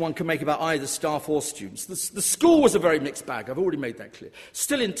generalization one can make about either staff or students. The school was a very mixed bag, I've already made that clear.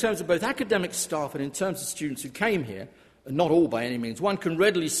 Still, in terms of both academic staff and in terms of students who came here, and not all by any means, one can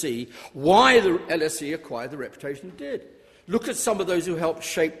readily see why the LSE acquired the reputation it did. Look at some of those who helped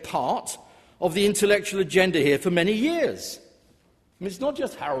shape part of the intellectual agenda here for many years. I mean, it's not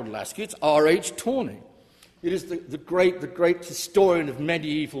just Harold Lasky, it's R.H. Tawney. It is the great historian of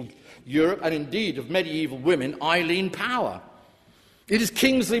medieval Europe, and indeed of medieval women, Eileen Power. It is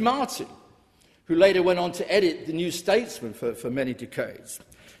Kingsley Martin, who later went on to edit The New Statesman for many decades.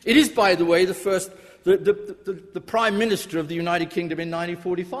 It is, by the way, the Prime Minister of the United Kingdom in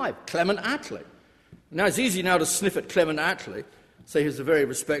 1945, Clement Attlee. Now, it's easy now to sniff at Clement Attlee, say he's a very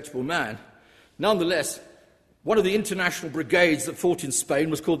respectable man. Nonetheless, one of the international brigades that fought in Spain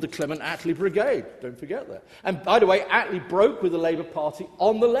was called the Clement Attlee Brigade. Don't forget that. And by the way, Attlee broke with the Labour Party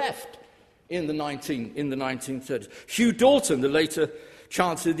on the left in the 1930s. Hugh Dalton, the later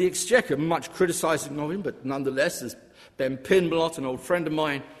Chancellor of the Exchequer, much criticising of him, but nonetheless, as Ben Pinblott, an old friend of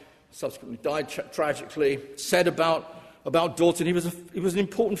mine, subsequently died tragically, said about Dalton, he was an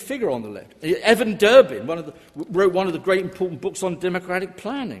important figure on the left. Evan Durbin wrote one of the great important books on democratic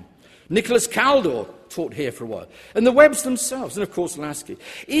planning. Nicholas Caldor taught here for a while. And the Webbs themselves, and of course Lasky.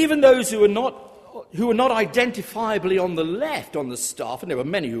 Even those who were not identifiably on the left on the staff, and there were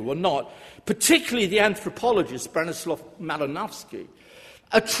many who were not, particularly the anthropologist Branislaw Malinowski,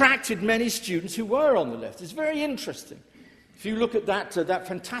 attracted many students who were on the left. It's very interesting. If you look at that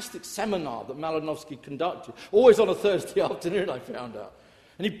fantastic seminar that Malinowski conducted, always on a Thursday afternoon, I found out,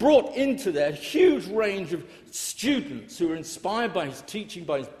 and he brought into there a huge range of students who were inspired by his teaching,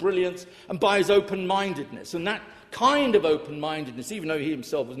 by his brilliance, and by his open-mindedness. And that kind of open-mindedness, even though he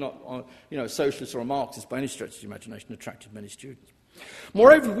himself was not a socialist or a Marxist by any stretch of the imagination, attracted many students.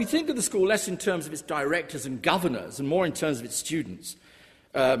 Moreover, we think of the school less in terms of its directors and governors and more in terms of its students.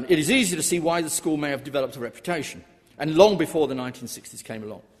 It is easy to see why the school may have developed a reputation, and long before the 1960s came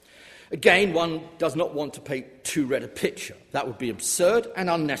along. Again, one does not want to paint too red a picture. That would be absurd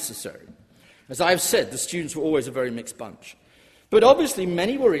and unnecessary. As I have said, the students were always a very mixed bunch. But obviously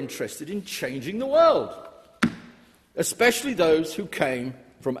many were interested in changing the world, especially those who came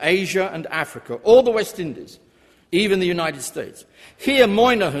from Asia and Africa, or the West Indies, even the United States. Here,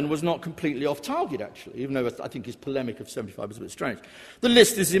 Moynihan was not completely off target, actually, even though I think his polemic of 75 was a bit strange. The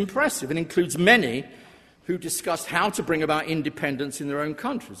list is impressive and includes many who discussed how to bring about independence in their own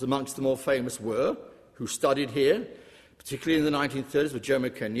countries. Amongst the more famous were, who studied here, particularly in the 1930s, were Jomo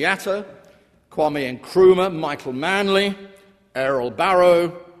Kenyatta, Kwame Nkrumah, Michael Manley, Errol Barrow,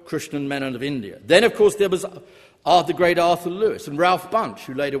 Krishnan Menon of India. Then, of course, there was the great Arthur Lewis and Ralph Bunche,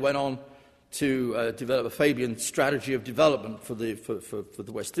 who later went on to develop a Fabian strategy of development for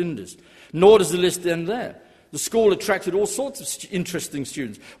the West Indies. Nor does the list end there. The school attracted all sorts of interesting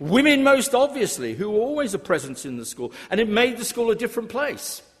students. Women, most obviously, who were always a presence in the school, and it made the school a different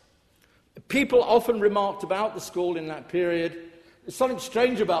place. People often remarked about the school in that period, there's something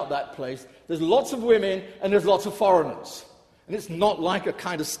strange about that place. There's lots of women and there's lots of foreigners. And it's not like a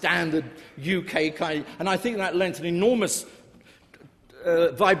kind of standard UK kind, and I think that lent an enormous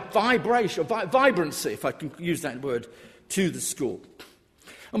vibrancy, if I can use that word, to the school.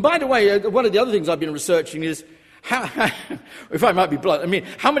 And by the way, one of the other things I've been researching is, if I might be blunt,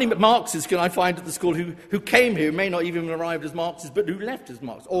 how many Marxists can I find at the school who came here, who may not even have arrived as Marxists, but who left as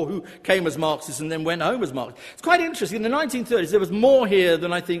Marxists, or who came as Marxists and then went home as Marxists? It's quite interesting. In the 1930s, there was more here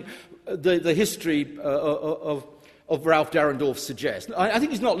than I think the history of Ralph Dahrendorf suggests. I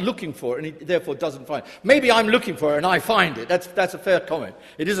think he's not looking for it, and he therefore doesn't find it. Maybe I'm looking for it, and I find it. That's a fair comment.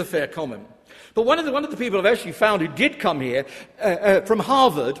 It is a fair comment. But one of the people I've actually found who did come here from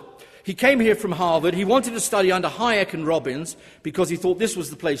Harvard, he came here from Harvard. He wanted to study under Hayek and Robbins because he thought this was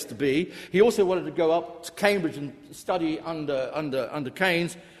the place to be. He also wanted to go up to Cambridge and study under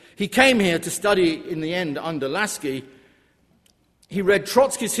Keynes. He came here to study, in the end, under Lasky. He read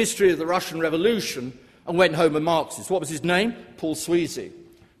Trotsky's History of the Russian Revolution and went home a Marxist. What was his name? Paul Sweezy,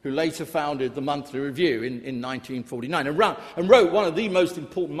 who later founded the Monthly Review in 1949 and wrote one of the most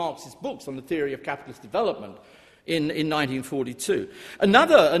important Marxist books on the theory of capitalist development in 1942.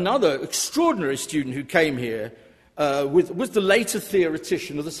 Another extraordinary student who came here was the later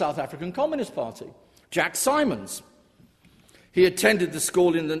theoretician of the South African Communist Party, Jack Simons. He attended the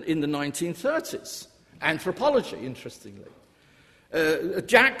school in the 1930s, anthropology, interestingly.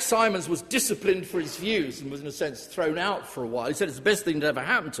 Jack Simons was disciplined for his views and was, in a sense, thrown out for a while. He said it's the best thing that ever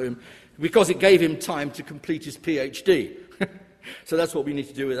happened to him because it gave him time to complete his PhD. So that's what we need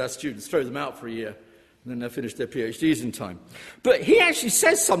to do with our students, throw them out for a year, and then they'll finish their PhDs in time. But he actually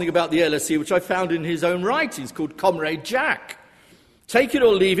says something about the LSE, which I found in his own writings, called Comrade Jack. Take it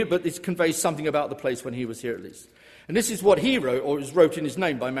or leave it, but it conveys something about the place when he was here, at least. And this is what he wrote, or was wrote in his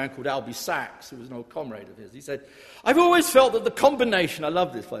name by a man called Albie Sachs, who was an old comrade of his. He said, I've always felt that the combination, I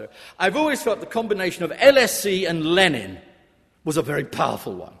love this photo, I've always felt the combination of LSE and Lenin was a very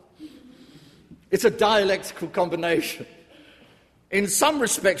powerful one. It's a dialectical combination. In some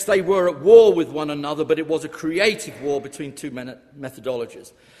respects, they were at war with one another, but it was a creative war between two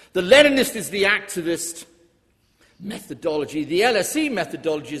methodologies. The Leninist is the activist methodology. The LSE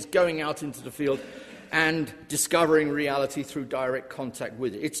methodology is going out into the field and discovering reality through direct contact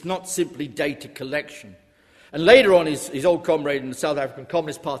with it. It's not simply data collection. And later on, his old comrade in the South African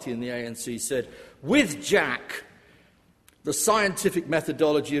Communist Party and the ANC said, with Jack, the scientific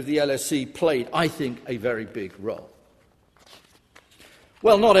methodology of the LSE played, I think, a very big role.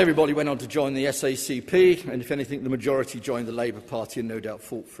 Well, not everybody went on to join the SACP, and if anything, the majority joined the Labour Party and no doubt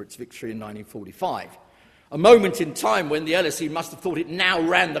fought for its victory in 1945. A moment in time when the LSE must have thought it now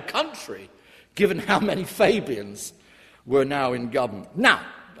ran the country, given how many Fabians were now in government. Now,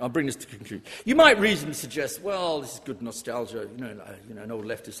 I'll bring this to conclusion. You might reasonably suggest, well, this is good nostalgia, an old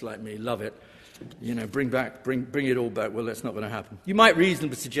leftist like me, love it. Bring it all back. Well, that's not going to happen. You might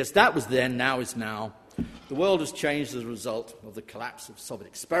reasonably suggest that was then, now is now. The world has changed as a result of the collapse of the Soviet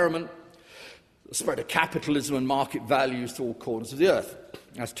experiment, the spread of capitalism and market values to all corners of the earth.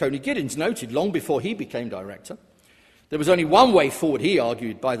 As Tony Giddens noted long before he became director, there was only one way forward, he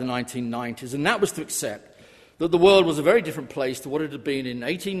argued, by the 1990s, and that was to accept that the world was a very different place to what it had been in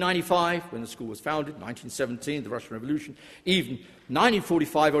 1895, when the school was founded, 1917, the Russian Revolution, even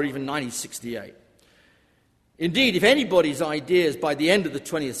 1945 or even 1968. Indeed, if anybody's ideas by the end of the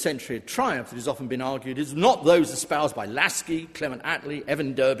 20th century had triumphed, it has often been argued, is not those espoused by Lasky, Clement Attlee,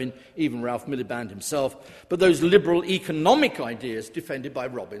 Evan Durbin, even Ralph Miliband himself, but those liberal economic ideas defended by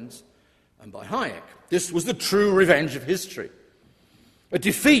Robbins and by Hayek. This was the true revenge of history. A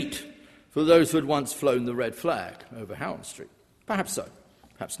defeat for those who had once flown the red flag over Howard Street. Perhaps so,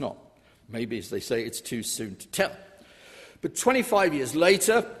 perhaps not. Maybe, as they say, it's too soon to tell. But 25 years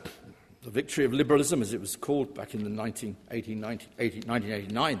later, the victory of liberalism, as it was called back in the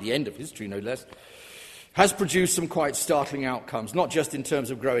 1989, the end of history no less, has produced some quite startling outcomes, not just in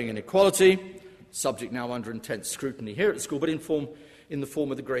terms of growing inequality, subject now under intense scrutiny here at the school, but in the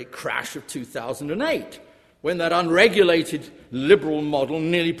form of the great crash of 2008, when that unregulated liberal model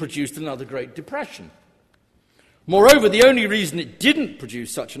nearly produced another Great Depression. Moreover, the only reason it didn't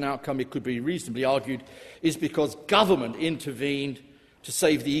produce such an outcome, it could be reasonably argued, is because government intervened to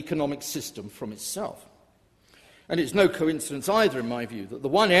save the economic system from itself. And it's no coincidence either, in my view, that the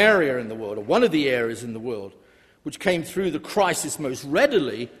one area in the world, or one of the areas in the world, which came through the crisis most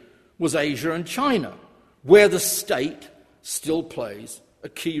readily was Asia and China, where the state still plays a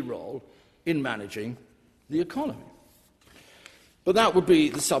key role in managing the economy. But that would be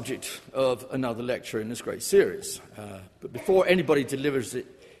the subject of another lecture in this great series. But before anybody delivers it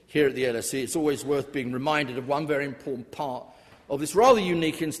here at the LSE, it's always worth being reminded of one very important part of this rather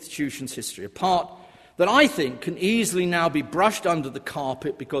unique institution's history, a part that I think can easily now be brushed under the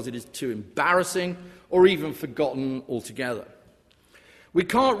carpet because it is too embarrassing or even forgotten altogether. We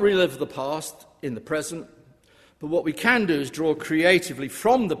can't relive the past in the present, but what we can do is draw creatively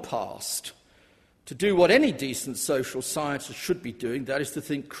from the past to do what any decent social scientist should be doing, that is to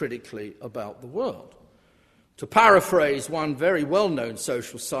think critically about the world. To paraphrase one very well-known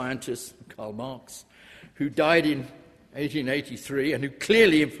social scientist, Karl Marx, who died in 1883 and who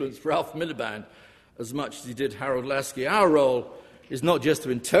clearly influenced Ralph Miliband as much as he did Harold Lasky, our role is not just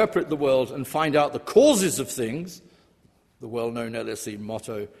to interpret the world and find out the causes of things, the well-known LSE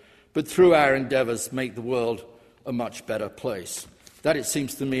motto, but through our endeavours make the world a much better place. That, it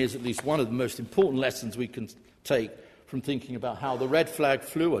seems to me, is at least one of the most important lessons we can take from thinking about how the red flag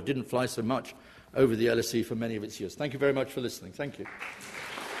flew, or didn't fly so much, over the LSE for many of its years. Thank you very much for listening. Thank you.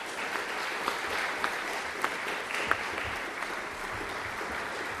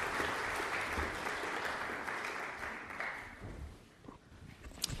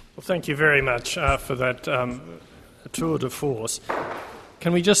 Well, thank you very much for that tour de force.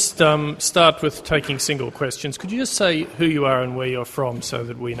 Can we just start with taking single questions? Could you just say who you are and where you're from so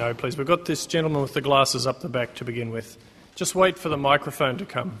that we know, please? We've got this gentleman with the glasses up the back to begin with. Just wait for the microphone to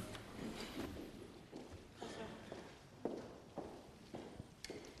come.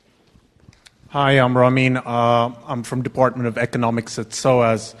 Hi, I'm Ramin. I'm from Department of Economics at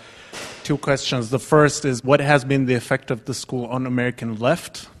SOAS. Two questions. The first is, what has been the effect of the school on American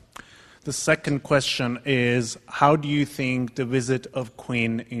left? The second question is, how do you think the visit of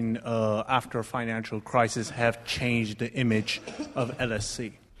Queen in after a financial crisis have changed the image of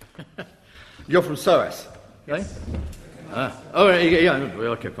LSE? You're from SOAS, okay?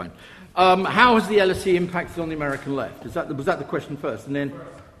 Okay, fine. How has the LSE impacted on the American left? Was that the question first? And then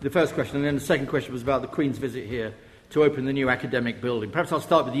the first question, and then the second question was about the Queen's visit here to open the new academic building. Perhaps I'll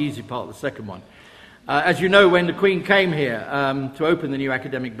start with the easy part, the second one. As you know, when the Queen came here to open the new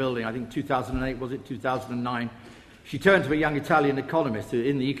academic building, I think 2008, was it 2009, she turned to a young Italian economist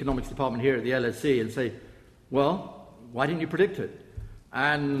in the economics department here at the LSE and said, well, why didn't you predict it?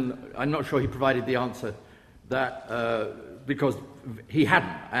 And I'm not sure he provided the answer that because he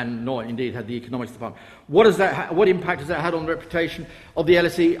hadn't, and nor indeed had the economics department. What impact has that had on the reputation of the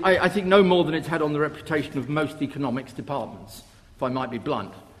LSE? I think no more than it's had on the reputation of most economics departments, if I might be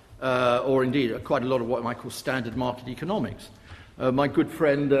blunt. Or indeed quite a lot of what I might call standard market economics. My good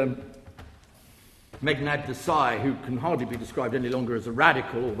friend Meghnad Desai, who can hardly be described any longer as a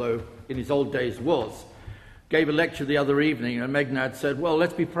radical, although in his old days was, gave a lecture the other evening, and Meghnad said, well,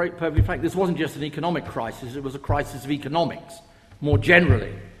 let's be perfectly frank, this wasn't just an economic crisis, it was a crisis of economics, more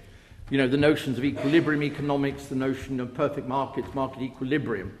generally. You know, the notions of equilibrium economics, the notion of perfect markets, market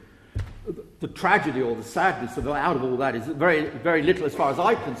equilibrium. The tragedy or the sadness out of all that is that very, very little, as far as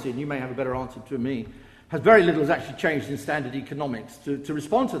I can see, and you may have a better answer to me, very little has actually changed in standard economics to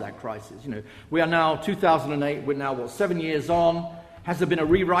respond to that crisis. You know, we are now 2008. We're now 7 years on. Has there been a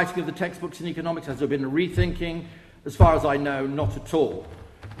rewriting of the textbooks in economics? Has there been a rethinking? As far as I know, not at all.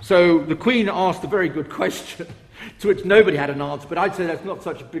 So the Queen asked a very good question To which nobody had an answer, but I'd say that's not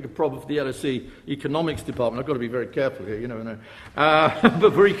such a big a problem for the LSE economics department. I've got to be very careful here,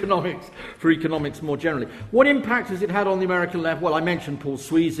 but for economics more generally. What impact has it had on the American left? Well, I mentioned Paul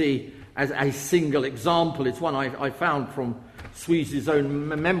Sweezy as a single example. It's one I found from Sweezy's own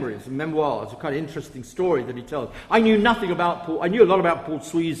memories and memoirs, a kind of interesting story that he tells. I knew nothing about Paul. I knew a lot about Paul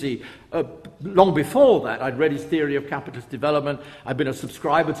Sweezy long before that. I'd read his theory of capitalist development. I'd been a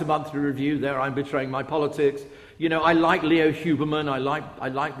subscriber to Monthly Review. There, I'm betraying my politics. I like Leo Huberman. I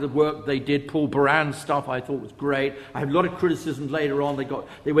like the work they did. Paul Baran's stuff I thought was great. I had a lot of criticisms later on.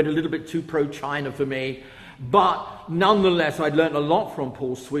 They went a little bit too pro-China for me. But nonetheless, I'd learned a lot from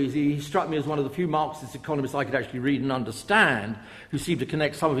Paul Sweezy. He struck me as one of the few Marxist economists I could actually read and understand, who seemed to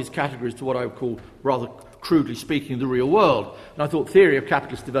connect some of his categories to what I would call, rather crudely speaking, the real world. And I thought Theory of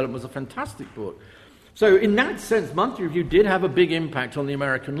Capitalist Development was a fantastic book. So in that sense, Monthly Review did have a big impact on the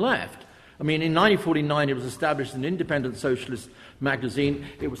American left. I mean, in 1949, it was established as an independent socialist magazine.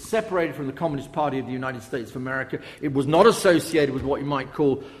 It was separated from the Communist Party of the United States of America. It was not associated with what you might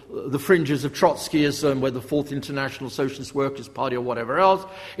call the fringes of Trotskyism, whether the Fourth International Socialist Workers' Party or whatever else.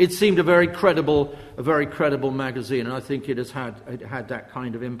 It seemed a very credible magazine, and I think it had that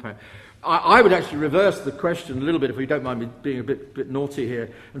kind of impact. I would actually reverse the question a little bit, if you don't mind me being a bit naughty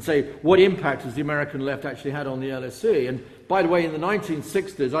here, and say, what impact has the American left actually had on the LSE? And by the way, in the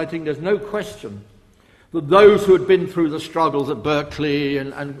 1960s, I think there's no question that those who had been through the struggles at Berkeley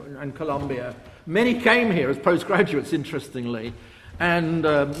and Columbia, many came here as postgraduates, interestingly. And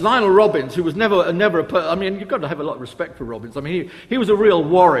Lionel Robbins, who was never I mean, you've got to have a lot of respect for Robbins. I mean, he was a real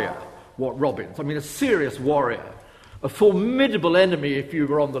warrior, Robbins. I mean, a serious warrior. A formidable enemy if you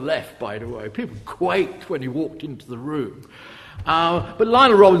were on the left, by the way. People quaked when he walked into the room. But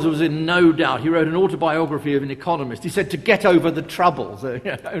Lionel Robbins was in no doubt. He wrote an autobiography of an economist. He said, to get over the troubles.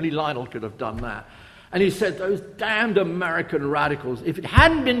 Only Lionel could have done that. And he said, those damned American radicals, if it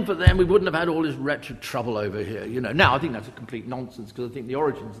hadn't been for them, we wouldn't have had all this wretched trouble over here. Now, I think that's a complete nonsense, because I think the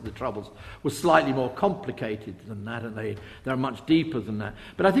origins of the troubles were slightly more complicated than that, and they're much deeper than that.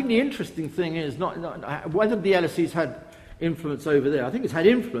 But I think the interesting thing is not whether the LSE's had influence over there. I think it's had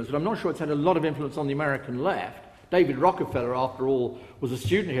influence, but I'm not sure it's had a lot of influence on the American left. David Rockefeller, after all, was a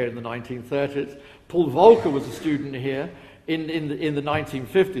student here in the 1930s. Paul Volcker was a student here in the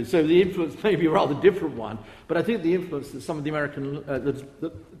 1950s. So the influence may be a rather different one, but I think the influence that some of the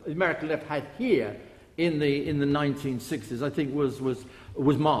American left had here in the 1960s, I think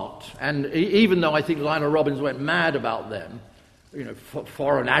was marked. And even though I think Lionel Robbins went mad about them,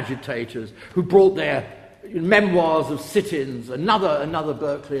 foreign agitators who brought their memoirs of sit-ins, another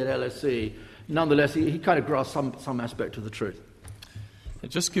Berkeley at LSE, nonetheless, he kind of grasped some aspect of the truth. It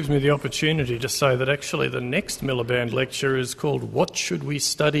just gives me the opportunity to say that actually the next Miliband lecture is called What Should We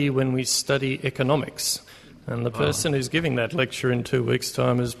Study When We Study Economics? And the person who's giving that lecture in 2 weeks'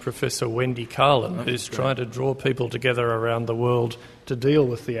 time is Professor Wendy Carlin, who's trying to draw people together around the world to deal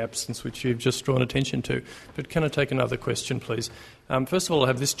with the absence which you've just drawn attention to. But can I take another question, please? First of all, I'll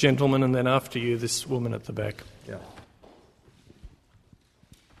have this gentleman, and then after you, this woman at the back. Yeah.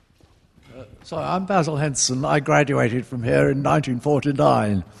 So I'm Basil Henson. I graduated from here in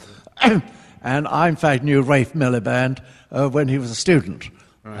 1949. And I, in fact, knew Rafe Miliband when he was a student,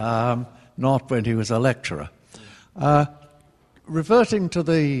 right. Not when he was a lecturer. Reverting to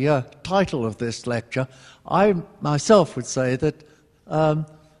the title of this lecture, I myself would say that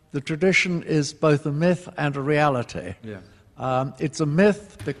the tradition is both a myth and a reality. Yeah. It's a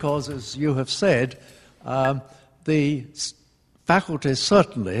myth because, as you have said, the faculty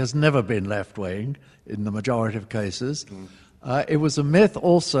certainly has never been left-wing in the majority of cases. It was a myth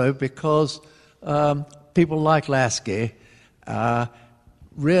also because people like Lasky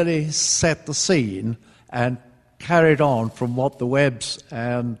really set the scene and carried on from what the Webbs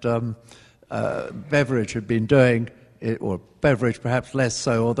and Beveridge had been doing, or Beveridge perhaps less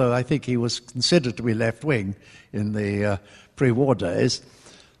so, although I think he was considered to be left-wing in the pre-war days.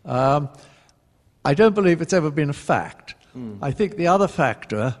 I don't believe it's ever been a fact. I think the other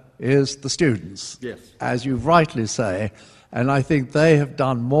factor is the students, yes, as you rightly say, and I think they have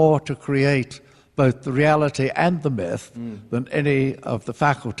done more to create both the reality and the myth than any of the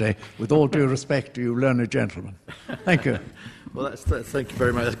faculty, with all due respect to you learned gentlemen. Thank you. Well, thank you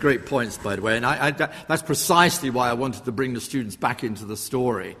very much. That's great points, by the way, and that's precisely why I wanted to bring the students back into the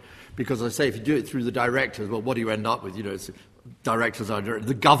story, because I say if you do it through the directors, well, what do you end up with?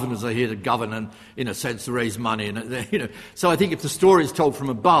 The governors are here to govern and, in a sense, to raise money. And, so I think if the story is told from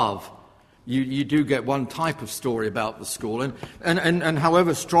above, You do get one type of story about the school, and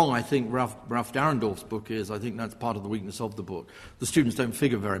however strong I think Ralph Dahrendorf's book is, I think that's part of the weakness of the book. The students don't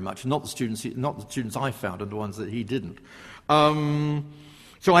figure very much, not the students I found, and the ones that he didn't.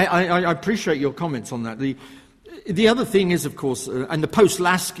 So I appreciate your comments on that. The other thing is, of course, and the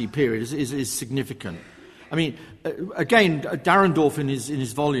post-Lasky period is significant. I mean, again, Dahrendorf in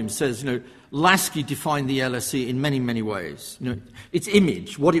his volume says, Lasky defined the LSE in many, many ways. Its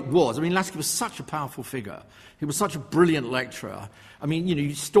image, what it was. I mean, Lasky was such a powerful figure. He was such a brilliant lecturer. I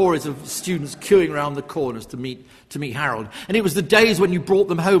mean, stories of students queuing around the corners to meet Harold. And it was the days when you brought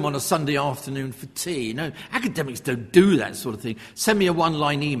them home on a Sunday afternoon for tea. Academics don't do that sort of thing. Send me a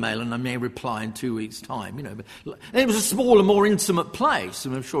one-line email and I may reply in 2 weeks' time. But it was a smaller, more intimate place.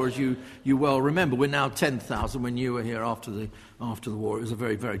 And I'm sure, as you well remember, we're now 10,000. When you were here after the war, it was a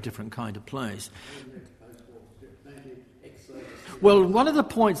very, very different kind of place. Well, one of the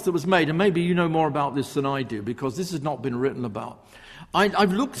points that was made, and maybe you know more about this than I do, because this has not been written about.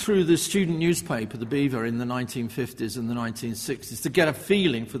 I've looked through the student newspaper, the Beaver, in the 1950s and the 1960s to get a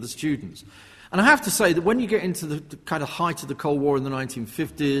feeling for the students. And I have to say that when you get into the kind of height of the Cold War in the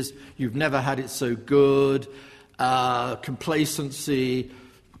 1950s, you've never had it so good, complacency,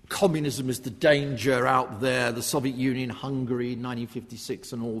 communism is the danger out there, the Soviet Union, Hungary,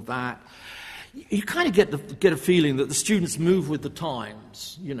 1956 and all that. You kind of get a feeling that the students move with the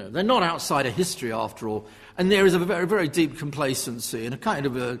times. They're not outside of history after all, and there is a very, very deep complacency and a kind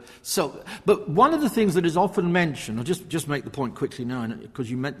of But one of the things that is often mentioned, I'll just make the point quickly now,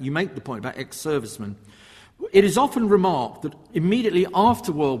 because you make the point about ex-servicemen. It is often remarked that immediately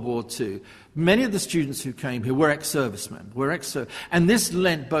after World War II, many of the students who came here were ex-servicemen, and this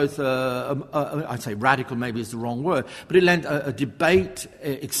lent both, I'd say radical maybe is the wrong word, but it lent a debate,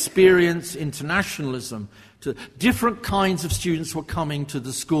 experience, internationalism to different kinds of students who were coming to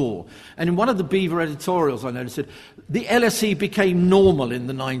the school. And in one of the Beaver editorials I noticed, the LSE became normal in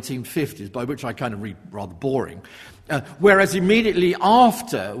the 1950s, by which I kind of read rather boring. Whereas immediately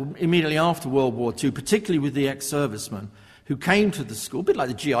after World War II, particularly with the ex-servicemen who came to the school, a bit like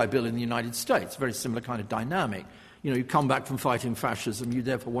the GI Bill in the United States, very similar kind of dynamic. You come back from fighting fascism, you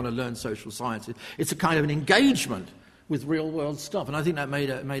therefore want to learn social sciences. It's a kind of an engagement with real-world stuff, and I think that made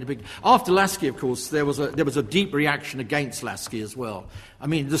a big... After Lasky, of course, there was a deep reaction against Lasky as well. I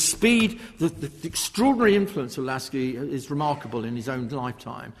mean, the speed, the extraordinary influence of Lasky is remarkable in his own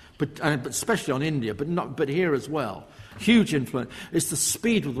lifetime, but especially on India, but here as well. Huge influence. It's the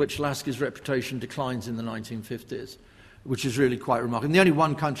speed with which Lasky's reputation declines in the 1950s, which is really quite remarkable. And the only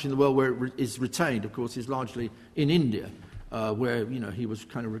one country in the world where it is retained, of course, is largely in India, where he was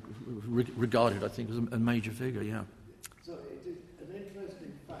kind of regarded, I think, as a major figure. Yeah. So it is an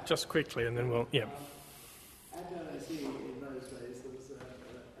interesting fact. Just quickly, and then we'll... Yeah. At LSE in those days, there was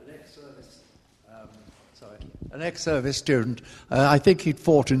an ex-service student. I think he'd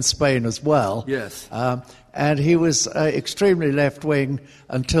fought in Spain as well. Yes. And he was extremely left-wing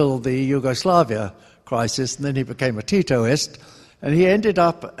until the Yugoslavia crisis, and then he became a Titoist, and he ended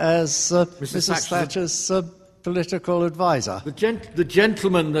up as Mrs. Thatcher's political advisor. The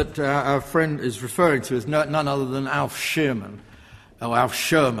gentleman that our friend is referring to is none other than Alf Sherman. Oh, Alf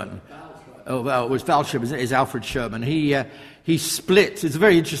Sherman. It was Val Sherman. It's Alfred Sherman. He split. It's a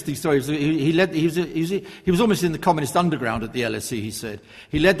very interesting story. He was almost in the communist underground at the LSE, he said.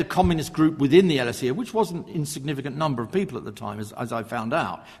 He led the communist group within the LSE, which wasn't an insignificant number of people at the time, as I found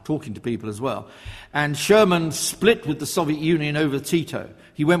out, talking to people as well. And Sherman split with the Soviet Union over Tito.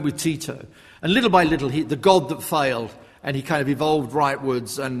 He went with Tito. And little by little, the god that failed, and he kind of evolved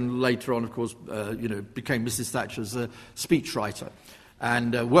rightwards, and later on, of course, became Mrs. Thatcher's speechwriter,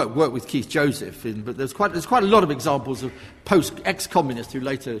 and worked with Keith Joseph. But there's quite a lot of examples of ex-communists who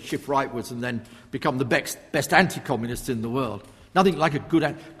later shift rightwards and then become the best anti-communists in the world. Nothing like a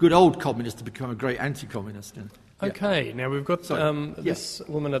good old communist to become a great anti-communist. Okay, now we've got this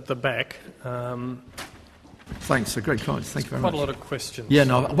woman at the back. Thanks, a great comment. Thank you very much. Quite a lot of questions. Yeah,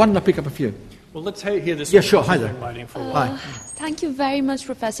 no, why don't I pick up a few? Well, let's hear this. Yeah, sure. Hi there. Waiting for Hi. Thank you very much,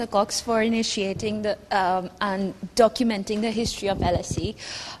 Professor Cox, for initiating and documenting the history of LSE.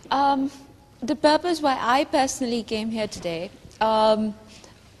 The purpose why I personally came here today, I'm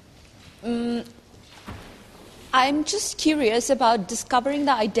just curious about discovering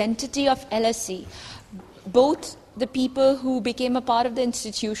the identity of LSE, both the people who became a part of the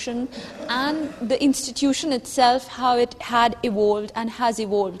institution and the institution itself, how it had evolved and has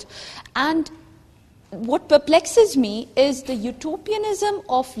evolved. And what perplexes me is the utopianism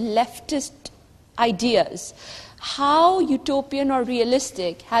of leftist ideas. How utopian or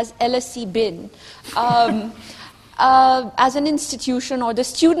realistic has LSE been? as an institution, or the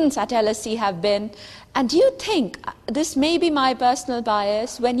students at LSE have been. And do you think, this may be my personal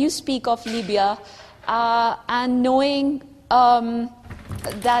bias, when you speak of Libya and knowing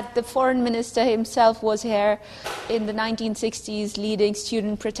that the foreign minister himself was here in the 1960s leading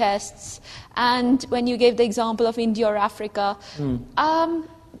student protests, and when you gave the example of India or Africa,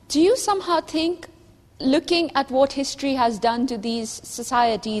 do you somehow think, looking at what history has done to these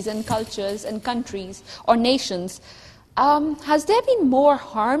societies and cultures and countries or nations, has there been more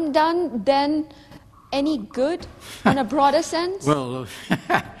harm done than any good in a broader sense? Well,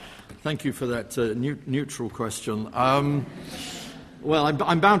 thank you for that neutral question. Well,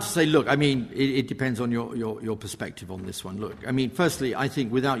 I'm bound to say, look, I mean, it depends on your perspective on this one. Look, I mean, firstly, I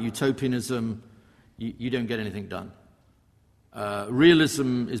think without utopianism, you don't get anything done.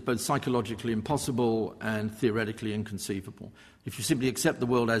 Realism is both psychologically impossible and theoretically inconceivable. If you simply accept the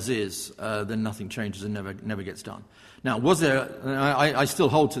world as is, then nothing changes and never gets done. Now, I still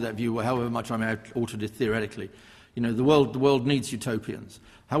hold to that view, however much I may have altered it theoretically. You know, the world needs utopians.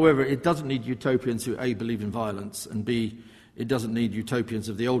 However, it doesn't need utopians who, A, believe in violence, and B, it doesn't need utopians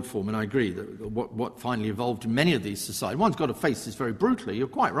of the old form. And I agree that what finally evolved in many of these societies, one's got to face this very brutally. You're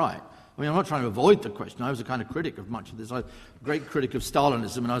quite right. I mean, I'm not trying to avoid the question. I was a kind of critic of much of this. I was a great critic of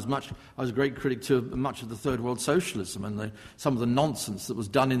Stalinism, and I was a great critic to much of the Third World Socialism and some of the nonsense that was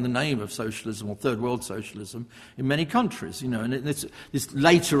done in the name of socialism or Third World Socialism in many countries. You know, and this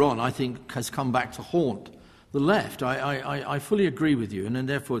later on, I think, has come back to haunt the left. I fully agree with you, and then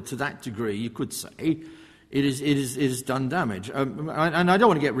therefore, to that degree, you could say it is done damage. And I don't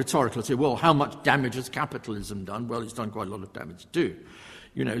want to get rhetorical and say, well, how much damage has capitalism done? Well, it's done quite a lot of damage too.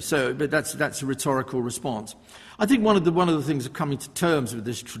 You know, but that's a rhetorical response. I think one of the things of coming to terms with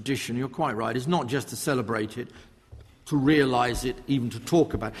this tradition, you're quite right, is not just to celebrate it, to realise it, even to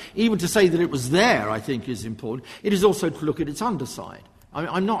talk about it, even to say that it was there. I think is important. It is also to look at its underside.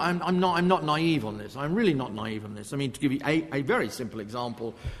 I'm not naive on this. I'm really not naive on this. I mean, to give you a very simple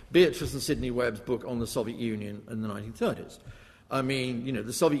example, Beatrice and Sidney Webb's book on the Soviet Union in the 1930s. I mean, you know,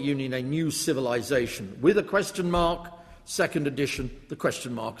 the Soviet Union, a new civilization with a question mark. Second edition, the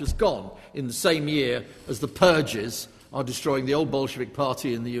question mark is gone. In the same year as the purges are destroying the old Bolshevik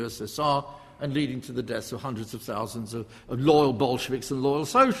party in the USSR and leading to the deaths of hundreds of thousands of loyal Bolsheviks and loyal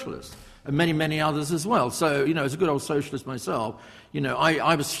socialists, and many, many others as well. So, you know, as a good old socialist myself, you know,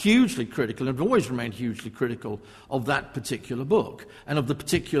 I was hugely critical and have always remained hugely critical of that particular book and of the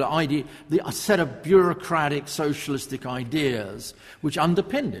particular idea, a set of bureaucratic socialistic ideas which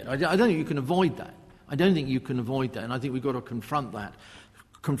underpinned it. I don't think you can avoid that. I don't think you can avoid that, and I think we've got to confront that.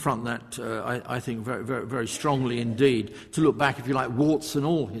 I think very, very, very strongly indeed, to look back, if you like, warts and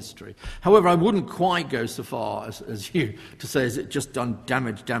all history. However, I wouldn't quite go so far as you to say, has it just done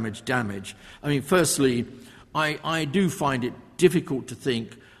damage? I mean, firstly, I do find it difficult to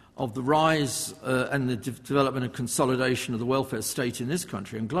think of the rise and the development and consolidation of the welfare state in this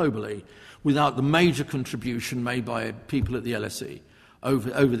country and globally without the major contribution made by people at the LSE.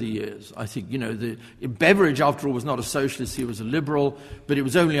 Over the years. I think, you know, Beveridge, after all, was not a socialist, he was a liberal, but it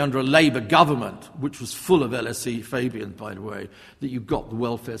was only under a Labour government, which was full of LSE Fabians, by the way, that you got the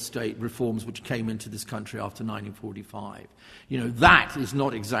welfare state reforms which came into this country after 1945. You know, that is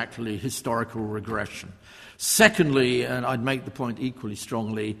not exactly historical regression. Secondly, and I'd make the point equally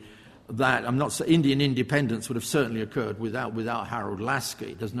strongly, that Indian independence would have certainly occurred without Harold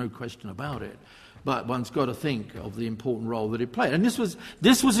Lasky. There's no question about it. But one's got to think of the important role that it played. And this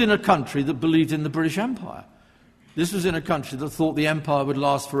was in a country that believed in the British Empire. This was in a country that thought the empire would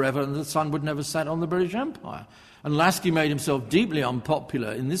last forever and the sun would never set on the British Empire. And Lasky made himself deeply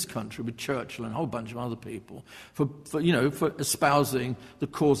unpopular in this country with Churchill and a whole bunch of other people for espousing the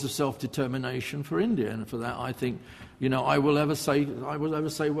cause of self-determination for India. And for that, I think, you know, I will ever say,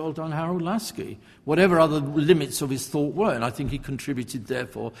 well done, Harold Lasky, whatever other limits of his thought were. And I think he contributed,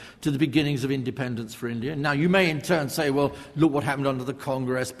 therefore, to the beginnings of independence for India. Now, you may in turn say, well, look what happened under the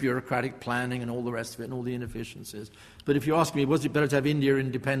Congress, bureaucratic planning and all the rest of it and all the inefficiencies. But if you ask me, was it better to have India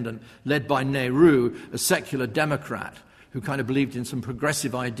independent, led by Nehru, a secular Democrat, who kind of believed in some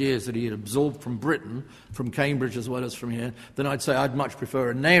progressive ideas that he had absorbed from Britain, from Cambridge as well as from here, then I'd say I'd much prefer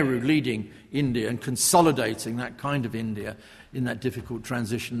a Nehru leading India and consolidating that kind of India in that difficult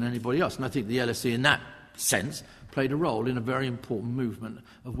transition than anybody else. And I think the LSE, in that sense, played a role in a very important movement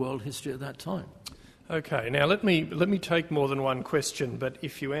of world history at that time. Okay, now let me take more than one question, but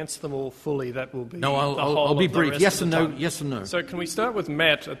if you answer them all fully, that will be no. I'll be brief. Yes and no. Yes and no. So can we start with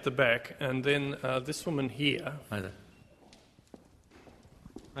Matt at the back, and then this woman here. Hi there.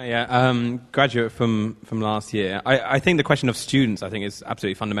 Graduate from last year. I think the question of students, I think, is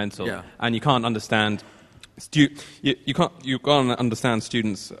absolutely fundamental. Yeah. And you can't understand you can't understand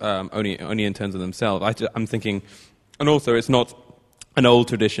students only in terms of themselves. I'm thinking, and also it's not an old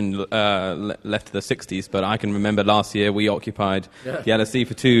tradition left to the 60s, but I can remember last year we occupied the LSE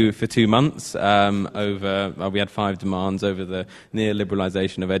for 2 months we had 5 demands over the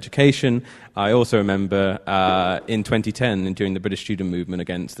neoliberalisation of education. I also remember in 2010, during the British student movement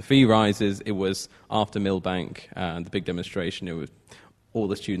against the fee rises, it was after Millbank and the big demonstration, it was all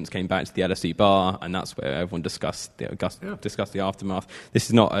the students came back to the LSE bar, and that's where everyone discussed the aftermath. This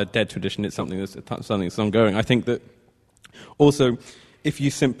is not a dead tradition, it's something that's ongoing. I think that also, if you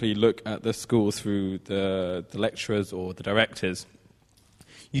simply look at the schools through the lecturers or the directors,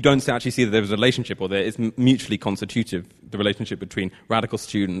 you don't actually see that there is a relationship, or there is mutually constitutive, the relationship between radical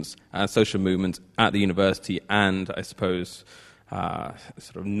students and social movements at the university and, I suppose,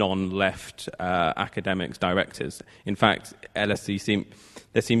 sort of non-left academics, directors. In fact, LSE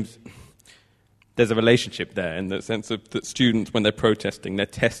there's a relationship there in the sense of that students, when they're protesting, they're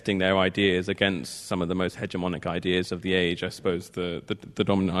testing their ideas against some of the most hegemonic ideas of the age, I suppose, the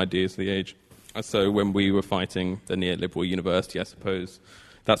dominant ideas of the age. So when we were fighting the neoliberal university, I suppose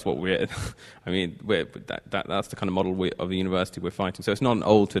that's what we're... I mean, that's the kind of model of the university we're fighting. So it's not an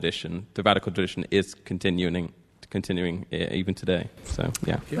old tradition. The radical tradition is continuing even today. So,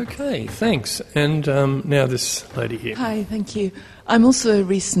 yeah. Okay, thanks. And now this lady here. Hi, thank you. I'm also a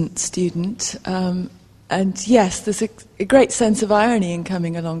recent student, and yes, there's a great sense of irony in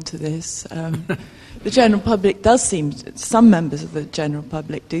coming along to this. The general public some members of the general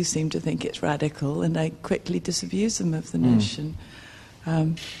public do seem to think it's radical, and I quickly disabuse them of the notion.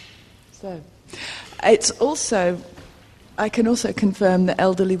 So, it's also... I can also confirm that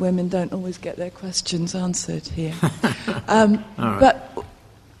elderly women don't always get their questions answered here. But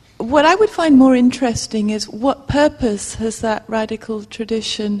what I would find more interesting is what purpose has that radical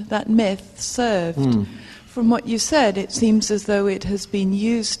tradition, that myth, served? From what you said, it seems as though it has been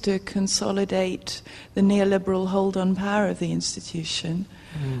used to consolidate the neoliberal hold on power of the institution.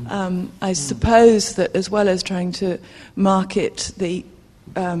 I suppose that as well as trying to market the...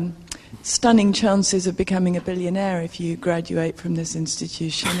 stunning chances of becoming a billionaire if you graduate from this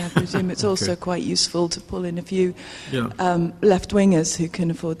institution. I presume it's also quite useful to pull in a few left-wingers who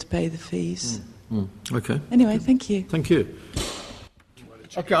can afford to pay the fees. Okay. Anyway, thank you. Thank you.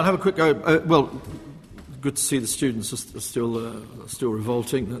 Okay, I'll have a quick go. Well, good to see the students are still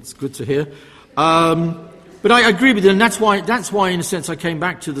revolting. That's good to hear. But I agree with you, and that's why, in a sense, I came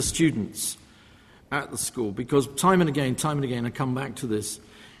back to the students at the school, because time and again, I come back to this.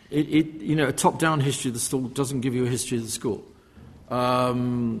 A top-down history of the school doesn't give you a history of the school.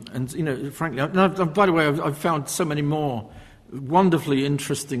 Frankly, by the way, I've found so many more wonderfully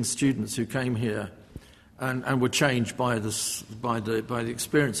interesting students who came here and were changed by the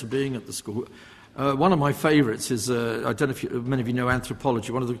experience of being at the school. One of my favourites is, I don't know if many of you know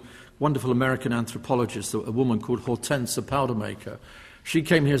anthropology, one of the wonderful American anthropologists, a woman called Hortense Powdermaker. She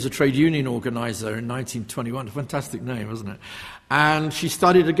came here as a trade union organizer in 1921. A fantastic name, wasn't it? And she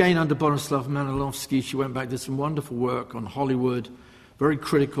studied again under Borislav Manilovsky. She went back, did some wonderful work on Hollywood, very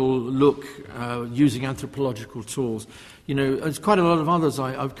critical look, using anthropological tools. There's quite a lot of others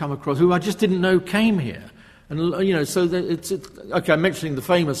I've come across who I just didn't know came here. And, so it's okay, I'm mentioning the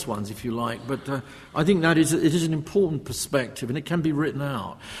famous ones, if you like, but I think it is an important perspective, and it can be written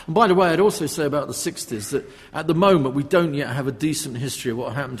out. And by the way, I'd also say about the 60s that at the moment we don't yet have a decent history of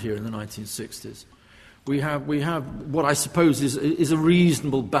what happened here in the 1960s. We have what I suppose is a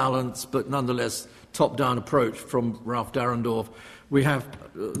reasonable balance, but nonetheless top-down approach from Ralph Dahrendorf. We have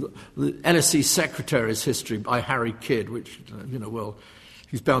the LSE Secretary's History by Harry Kidd, which,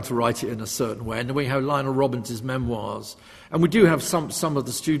 he's bound to write it in a certain way. And then we have Lionel Robbins' memoirs. And we do have some of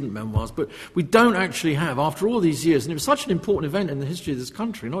the student memoirs, but we don't actually have, after all these years, and it was such an important event in the history of this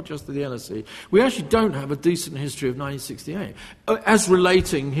country, not just the LSE, we actually don't have a decent history of 1968 as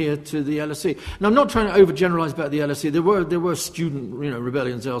relating here to the LSE. Now, I'm not trying to overgeneralise about the LSE. There were student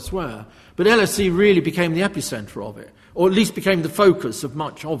rebellions elsewhere, but LSE really became the epicentre of it, or at least became the focus of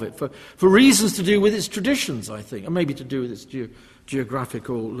much of it, for reasons to do with its traditions, I think, and maybe to do with its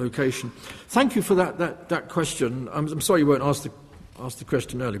geographical location. Thank you for that question. I'm sorry you weren't asked the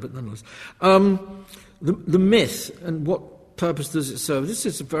question earlier, but nonetheless. The myth and what purpose does it serve? This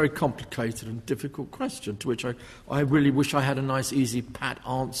is a very complicated and difficult question to which I really wish I had a nice, easy, pat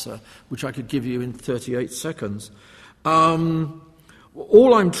answer, which I could give you in 38 seconds.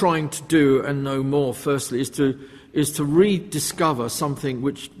 All I'm trying to do, and no more, firstly, is to rediscover something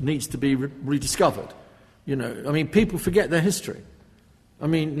which needs to be rediscovered. People forget their history. I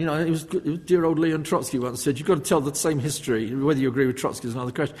mean, it was dear old Leon Trotsky once said, you've got to tell the same history. Whether you agree with Trotsky is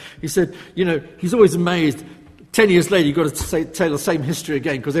another question. He said, he's always amazed. 10 years later, you've got to tell the same history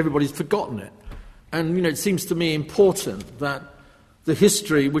again because everybody's forgotten it. And, it seems to me important that the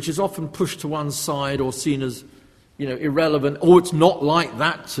history, which is often pushed to one side or seen as, irrelevant, or it's not like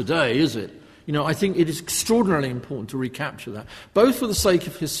that today, is it? I think it is extraordinarily important to recapture that, both for the sake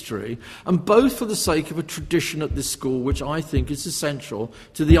of history and both for the sake of a tradition at this school, which I think is essential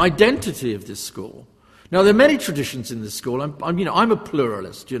to the identity of this school. Now, there are many traditions in this school. I'm a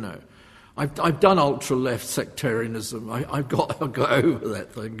pluralist, I've done ultra-left sectarianism. I've got over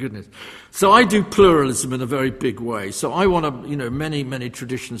that, thank goodness. So I do pluralism in a very big way. So I want many, many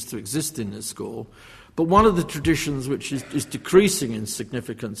traditions to exist in this school. But one of the traditions which is decreasing in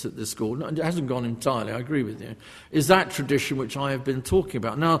significance at this school, it hasn't gone entirely, I agree with you, is that tradition which I have been talking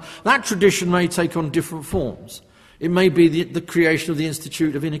about. Now, that tradition may take on different forms. It may be the creation of the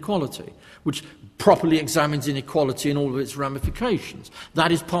Institute of Inequality, which properly examines inequality in all of its ramifications.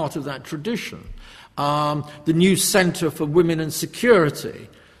 That is part of that tradition. The new Centre for Women and Security,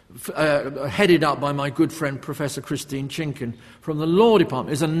 headed up by my good friend Professor Christine Chinkin from the Law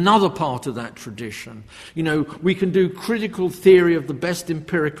Department, is another part of that tradition. We can do critical theory of the best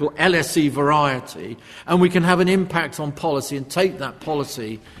empirical LSE variety, and we can have an impact on policy and take that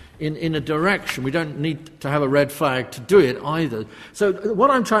policy in a direction. We don't need to have a red flag to do it either. So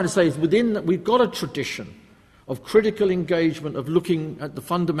what I'm trying to say is we've got a tradition of critical engagement, of looking at the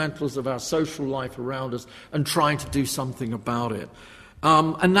fundamentals of our social life around us and trying to do something about it.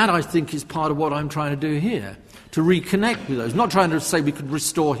 And that, I think, is part of what I'm trying to do here, to reconnect with those. Not trying to say we could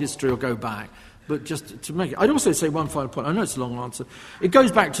restore history or go back, but just to make it. I'd also say one final point. I know it's a long answer. It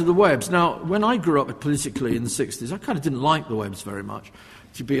goes back to the Webbs. Now, when I grew up politically in the 60s, I kind of didn't like the Webbs very much,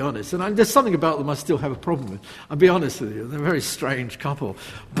 to be honest. And there's something about them I still have a problem with. I'll be honest with you. They're a very strange couple.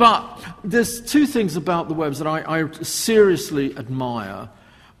 But there's two things about the Webbs that I seriously admire.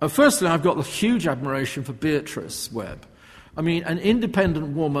 Firstly, I've got a huge admiration for Beatrice Webb. I mean, an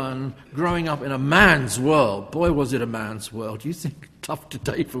independent woman growing up in a man's world. Boy, was it a man's world. You think tough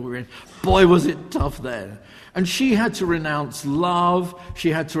today for women. Boy, was it tough then. And she had to renounce love. She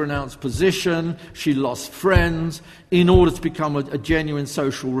had to renounce position. She lost friends in order to become a genuine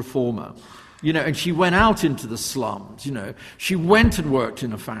social reformer. And she went out into the slums. She went and worked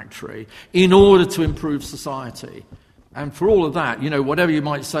in a factory in order to improve society. And for all of that, whatever you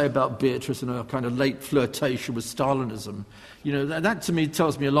might say about Beatrice and her kind of late flirtation with Stalinism, that to me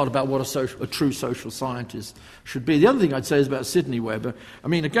tells me a lot about what a true social scientist should be. The other thing I'd say is about Sidney Webb. I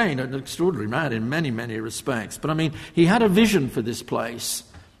mean, again, an extraordinary man in many, many respects. But I mean, he had a vision for this place,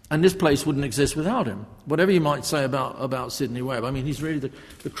 and this place wouldn't exist without him. Whatever you might say about Sidney Webb, I mean, he's really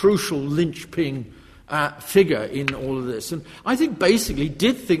the crucial linchpin figure in all of this. And I think basically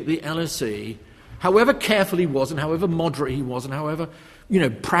did think the LSE, however careful he was and however moderate he was and however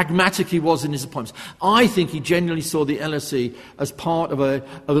pragmatic he was in his appointments, I think he genuinely saw the LSE as part of a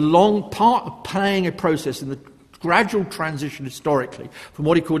long part of playing a process in the gradual transition historically from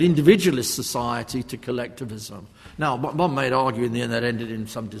what he called individualist society to collectivism. Now, one may argue in the end that ended in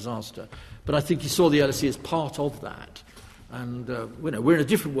some disaster, but I think he saw the LSE as part of that. And we're in a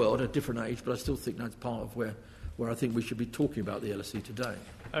different world, a different age, but I still think that's part of where I think we should be talking about the LSE today.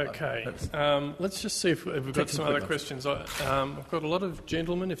 Okay, let's just see if we've got some other questions. I've got a lot of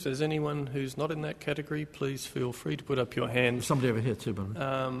gentlemen. If there's anyone who's not in that category, please feel free to put up your hand. There's somebody over here too,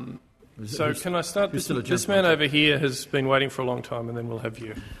 Ben. So can I start? This man over here has been waiting for a long time, and then we'll have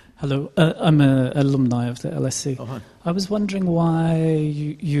you. Hello, I'm an alumni of the LSE. Oh, hi. I was wondering why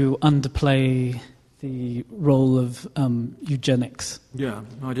you underplay the role of eugenics. Yeah,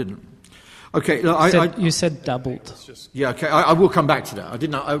 no, I didn't. Okay, you said doubled. Yeah, okay, I will come back to that.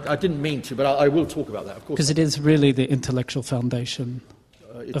 I didn't mean to, but I will talk about that, of course. Because it is really the intellectual foundation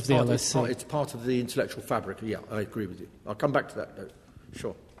of the LSE. It's part of the intellectual fabric, yeah, I agree with you. I'll come back to that, though.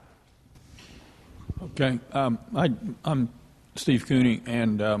 Sure. Okay, I'm Steve Cooney,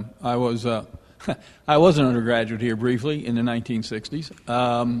 and I was an undergraduate here briefly in the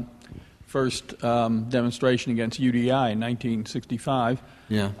 1960s. First demonstration against UDI in 1965.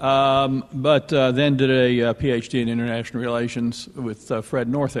 Yeah. But then did a PhD in international relations with Fred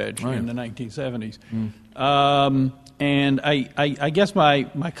Northedge in the 1970s. And I guess my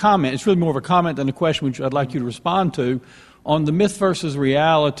comment, it's really more of a comment than a question which I'd like you to respond to, on the myth versus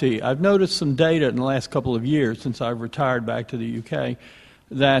reality. I've noticed some data in the last couple of years since I've retired back to the UK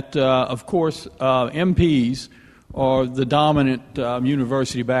that, of course, MPs, or the dominant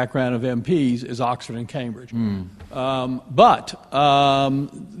university background of MPs, is Oxford and Cambridge. But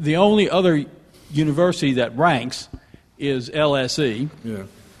the only other university that ranks is LSE, Yeah.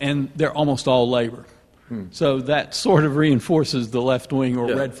 and they're almost all labor. So that sort of reinforces the left wing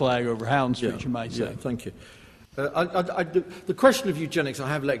or red flag over Howland Street, you might say. Yeah, thank you. The question of eugenics I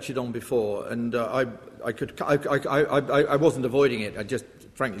have lectured on before, and I wasn't avoiding it. I just,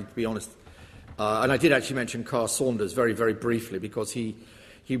 frankly, to be honest, and I did actually mention Carl Saunders very, very briefly because he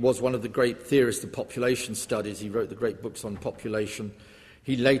was one of the great theorists of population studies. He wrote the great books on population.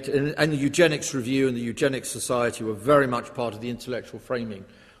 He later, and the Eugenics Review and the Eugenics Society were very much part of the intellectual framing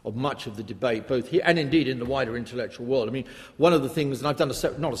of much of the debate, both here and indeed in the wider intellectual world. I mean, one of the things, and I've done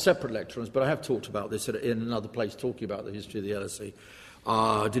not a separate lecture on this, but I have talked about this in another place, talking about the history of the LSE.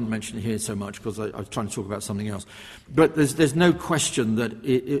 I didn't mention it here so much because I was trying to talk about something else. But there's no question that,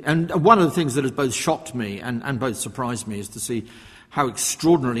 and one of the things that has both shocked me and both surprised me is to see how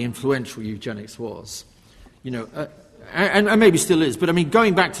extraordinarily influential eugenics was. You know, and maybe still is, but I mean,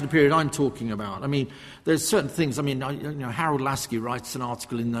 going back to the period I'm talking about, I mean, there's certain things. I mean, Harold Lasky writes an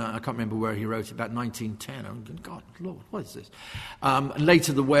article in I can't remember where he wrote it, about 1910. I'm going, God, Lord, what is this?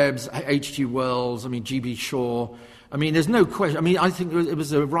 Later the Webbs, H.G. Wells, I mean, G.B. Shaw. I mean, there's no question. I mean, I think it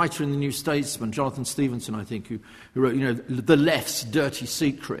was a writer in the New Statesman, Jonathan Stevenson, I think, who wrote, The Left's Dirty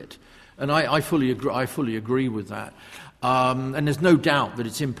Secret, and I fully agree with that. And there's no doubt that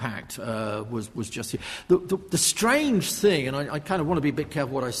its impact was just here. The strange thing, and I kind of want to be a bit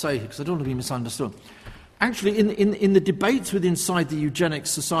careful what I say here because I don't want to be misunderstood. Actually, in the debates inside the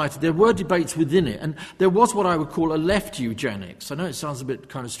Eugenics Society, there were debates within it, and there was what I would call a left eugenics. I know it sounds a bit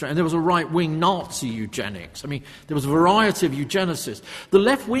kind of strange. And there was a right-wing Nazi eugenics. I mean, there was a variety of eugenicists. The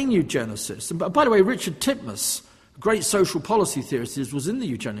left-wing eugenicists, and by the way, Richard Titmuss, great social policy theorist, was in the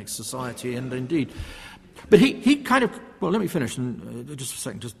Eugenics Society, and indeed... But he kind of... Well, let me finish in just a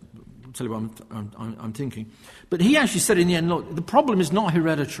second, just tell you what I'm thinking. But he actually said in the end, look, the problem is not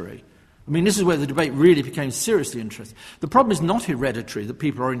hereditary. I mean, this is where the debate really became seriously interesting. The problem is not hereditary, that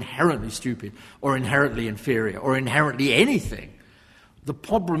people are inherently stupid or inherently inferior or inherently anything. The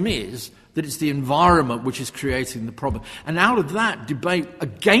problem is that it's the environment which is creating the problem. And out of that debate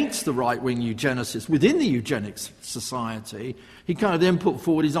against the right-wing eugenicists within the Eugenics Society, he kind of then put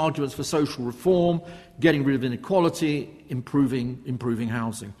forward his arguments for social reform, getting rid of inequality, improving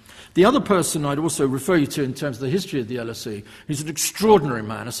housing. The other person I'd also refer you to in terms of the history of the LSE, he's an extraordinary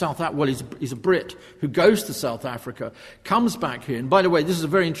man, he's a Brit who goes to South Africa, comes back here, and by the way, this is a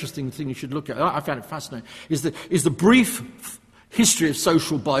very interesting thing you should look at, I found it fascinating, is the brief history of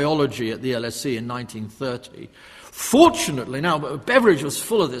social biology at the LSE in 1930. Fortunately, now, Beveridge was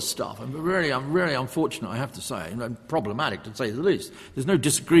full of this stuff, and I'm really unfortunate, I have to say, and problematic to say the least. There's no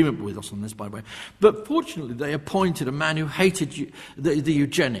disagreement with us on this, by the way. But fortunately, they appointed a man who hated the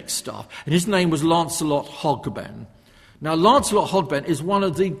eugenics stuff, and his name was Lancelot Hogben. Now, Lancelot Hogben is one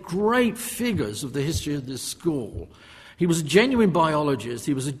of the great figures of the history of this school. He was a genuine biologist,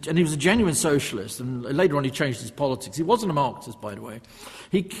 he was a genuine socialist, and later on he changed his politics. He wasn't a Marxist, by the way.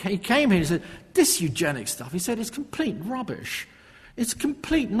 He came here and said, this eugenics stuff, he said, is complete rubbish. It's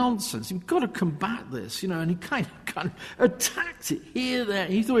complete nonsense. You've got to combat this, and he kind of attacked it here, there.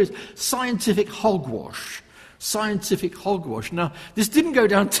 He thought it was scientific hogwash. Scientific hogwash. Now, this didn't go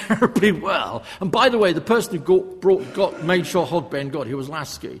down terribly well. And by the way, the person who made sure Hogben got here was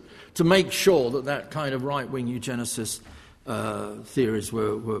Lasky, to make sure that kind of right-wing eugenicist theories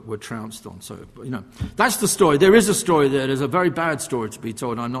were trounced on. So, that's the story. There is a story there. There's a very bad story to be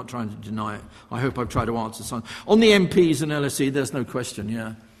told, and I'm not trying to deny it. I hope I've tried to answer some. On the MPs and LSE, there's no question,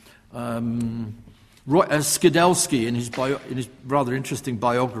 yeah. Skidelsky, in his rather interesting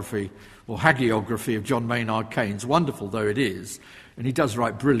biography, or hagiography of John Maynard Keynes, wonderful though it is, and he does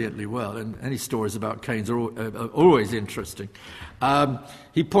write brilliantly well, and any stories about Keynes are always interesting.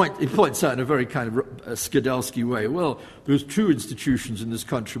 He points out in a very kind of Skidelsky way, well, there's two institutions in this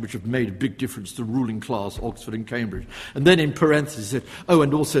country which have made a big difference to the ruling class, Oxford and Cambridge. And then in parentheses, he said,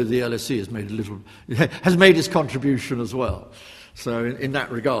 and also the LSE has made its contribution as well. So in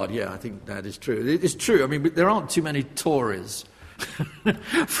that regard, yeah, I think that is true. It's true. I mean, there aren't too many Tories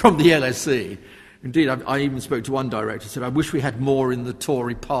from the LSE. Indeed, I even spoke to one director who said, I wish we had more in the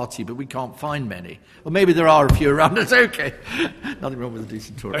Tory party, but we can't find many. Well, maybe there are a few around. It's okay. Nothing wrong with a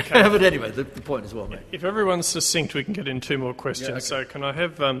decent Tory. Okay. But anyway, the point is well made. If everyone's succinct, we can get in two more questions. Yeah, okay. So can I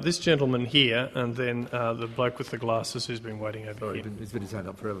have this gentleman here and then the bloke with the glasses who's been waiting over here? He's been his hand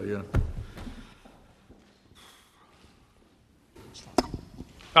up forever, yeah.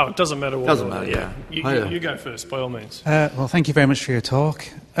 Oh, it doesn't matter what. Doesn't matter, yeah. You go first, by all means. Well, thank you very much for your talk.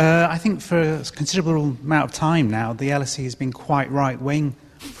 I think for a considerable amount of time now, the LSE has been quite right-wing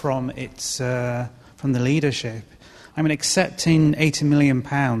from the leadership. I mean, accepting £80 million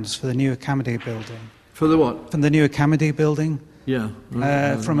for the new Academy building For the what? From the new Academy building. Yeah.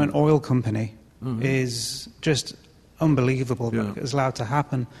 From an oil company is just unbelievable that it's allowed to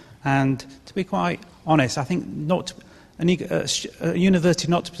happen. And to be quite honest, I think a university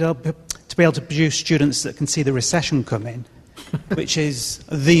not to be able to produce students that can see the recession coming, which is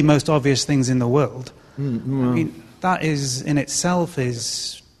the most obvious things in the world. I mean, that is in itself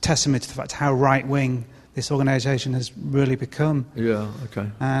is testament to the fact how right-wing this organisation has really become. Yeah, okay.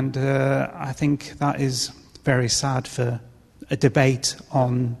 And I think that is very sad for a debate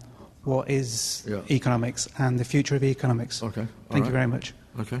on what is economics and the future of economics. Okay. Thank you very much.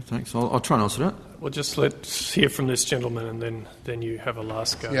 Okay, thanks. I'll try and answer that. Well, just let's hear from this gentleman, and then you have a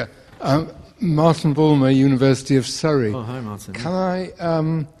last go. Yeah. Martin Bulmer, University of Surrey. Oh, hi, Martin. Can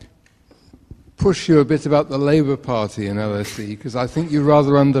I push you a bit about the Labour Party in LSE? Because I think you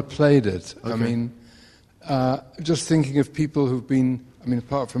rather underplayed it. Okay. I mean, just thinking of people who've been,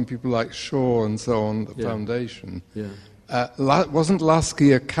 apart from people like Shaw and so on, the foundation. Yeah. Wasn't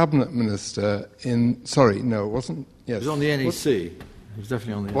Lasky a cabinet minister in... Sorry, no, it wasn't... Yes. He was on the NEC. He was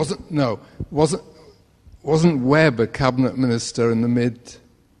definitely on the NEC. Wasn't Webb a cabinet minister in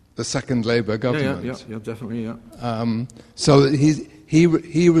the second Labour government? Yeah, definitely, yeah. So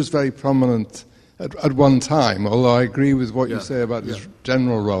he was very prominent at one time, although I agree with what you say about his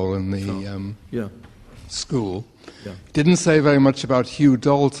general role in the school. Yeah. Didn't say very much about Hugh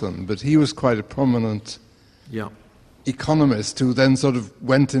Dalton, but he was quite a prominent economist who then sort of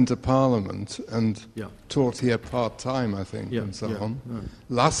went into Parliament and taught here part-time, I think, and so on. Right.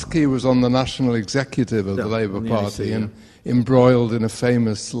 Lasky was on the national executive of the Labour Party and embroiled in a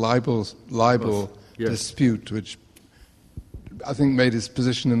famous libel dispute, which I think made his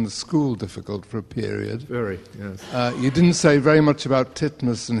position in the school difficult for a period. Very, yes. You didn't say very much about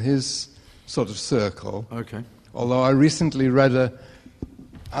Titmuss and his sort of circle. Okay. Although I recently read an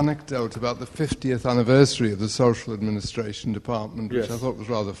anecdote about the 50th anniversary of the Social Administration Department, which I thought was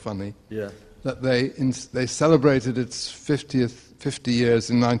rather funny. Yeah. That they celebrated its 50 years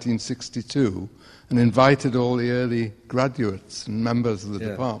in 1962 and invited all the early graduates and members of the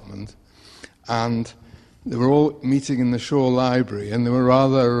department. And they were all meeting in the Shaw Library, and they were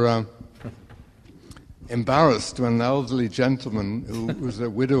rather embarrassed when an elderly gentleman who was a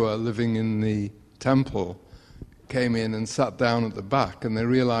widower living in the Temple came in and sat down at the back, and they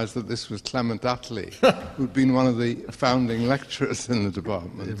realised that this was Clement Attlee, who'd been one of the founding lecturers in the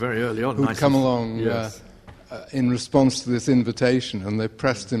department. Very early on. Who'd come along in response to this invitation, and they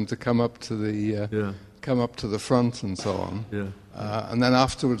pressed him to come up to the front and so on. Yeah. And then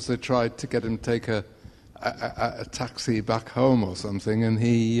afterwards they tried to get him to take a taxi back home or something, and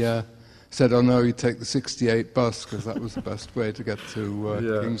he said, oh no, he'd take the 68 bus because that was the best way to get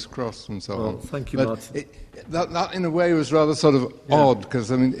to King's Cross and so on. Thank you, but Martin. That in a way was rather sort of odd, because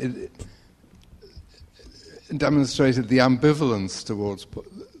it demonstrated the ambivalence towards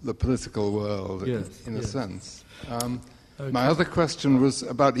the political world in a sense. My other question was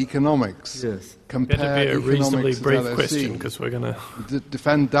about economics. Yes. Better be a reasonably brief question, because we're going to...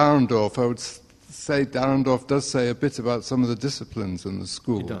 defend Dahrendorf. I would say Dahrendorf does say a bit about some of the disciplines in the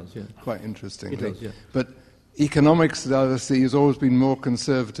school. He does, yeah. Quite interestingly. He does, yeah. But economics at LSE has always been more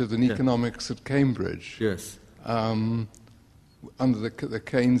conservative than economics at Cambridge. Yes. Under the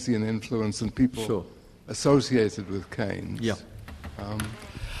Keynesian influence and people associated with Keynes. Yeah.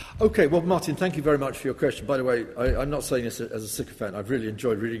 Okay, well, Martin, thank you very much for your question. By the way, I'm not saying this as a sycophant. I've really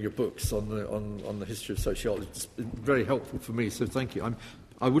enjoyed reading your books on the history of sociology. It's been very helpful for me, so thank you.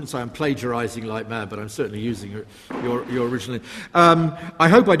 I wouldn't say I'm plagiarising like mad, but I'm certainly using your original. I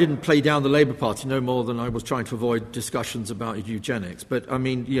hope I didn't play down the Labour Party no more than I was trying to avoid discussions about eugenics. But,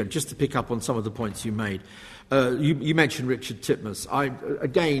 just to pick up on some of the points you made. You mentioned Richard Titmuss.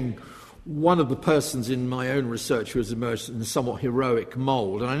 Again, one of the persons in my own research who has emerged in a somewhat heroic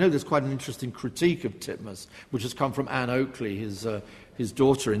mould. And I know there's quite an interesting critique of Titmuss, which has come from Anne Oakley, his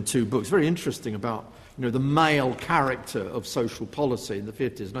daughter, in 2 books. Very interesting about the male character of social policy in the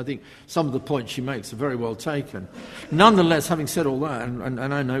 50s. And I think some of the points she makes are very well taken. Nonetheless, having said all that, and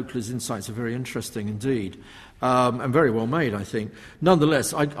Anne Oakley's insights are very interesting indeed, and very well made, I think.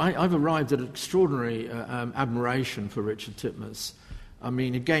 Nonetheless, I've arrived at an extraordinary admiration for Richard Titmuss. I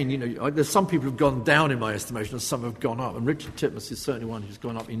mean, again, there's some people who've gone down in my estimation and some have gone up. And Richard Titmuss is certainly one who's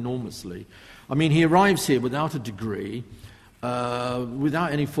gone up enormously. I mean, he arrives here without a degree,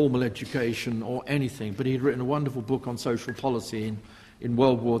 without any formal education or anything, but he'd written a wonderful book on social policy in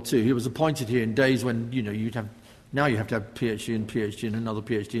World War II. He was appointed here in days when, now you have to have a PhD and another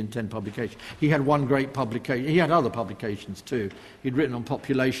PhD and 10 publications. He had one great publication. He had other publications too. He'd written on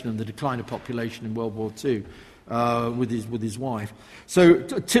population and the decline of population in World War II. with his wife. So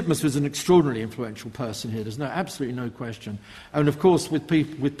Titmuss was an extraordinarily influential person here. There's absolutely no question. And of course, with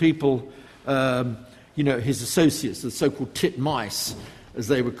people, his associates, the so-called tit mice, as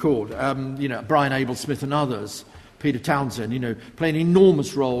they were called, Brian Abel Smith and others, Peter Townsend, play an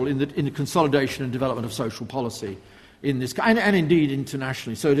enormous role in the consolidation and development of social policy in this, and indeed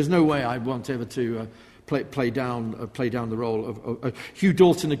internationally. So there's no way I want ever to play down the role of Hugh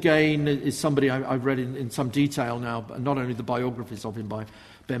Dalton. Again, is somebody I've read in some detail now, not only the biographies of him by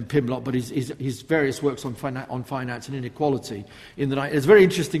Ben Pimlott, but his various works on finance and inequality. There's a very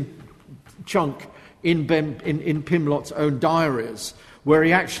interesting chunk in Pimlott's own diaries where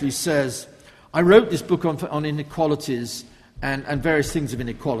he actually says, I wrote this book on inequalities and various things of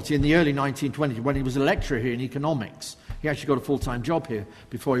inequality in the early 1920s when he was a lecturer here in economics. He actually got a full-time job here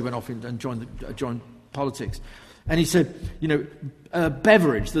before he went off and joined politics. And he said,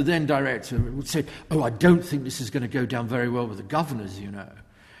 Beveridge, the then director, would say, I don't think this is going to go down very well with the governors,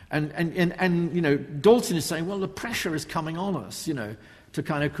 And Dalton is saying, well, the pressure is coming on us, to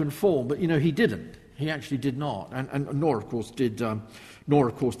kind of conform. But, he didn't. He actually did not. And nor, of course, did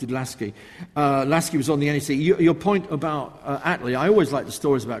Lasky. Lasky was on the NEC. Your point about Attlee, I always like the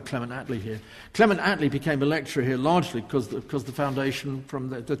stories about Clement Attlee here. Clement Attlee became a lecturer here largely because the foundation from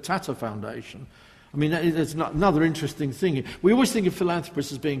the Tata Foundation. I mean, there's another interesting thing here. We always think of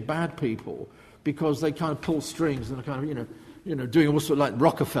philanthropists as being bad people because they kind of pull strings and are kind of, doing all sorts of, like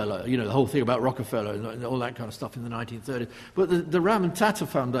Rockefeller, the whole thing about Rockefeller and all that kind of stuff in the 1930s. But the Ram and Tata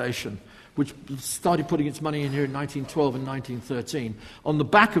Foundation, which started putting its money in here in 1912 and 1913, on the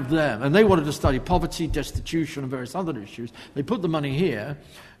back of them, and they wanted to study poverty, destitution, and various other issues. They put the money here,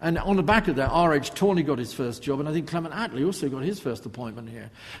 and on the back of that, R.H. Tawney got his first job, and I think Clement Attlee also got his first appointment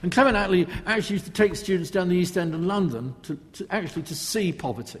here. And Clement Attlee actually used to take students down the East End of London to see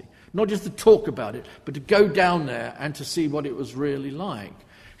poverty. Not just to talk about it, but to go down there and to see what it was really like.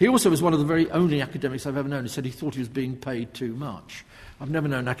 He also was one of the very only academics I've ever known who said he thought he was being paid too much. I've never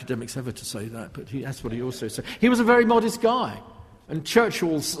known academics ever to say that, but that's what he also said. He was a very modest guy. And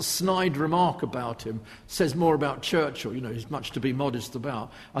Churchill's snide remark about him says more about Churchill. He's much to be modest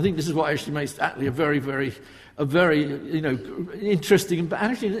about. I think this is what actually makes Attlee a very interesting, and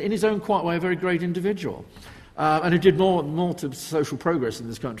actually in his own quiet way, a very great individual. And who did more to social progress in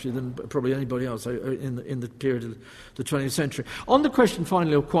this country than probably anybody else in the period of the 20th century. On the question,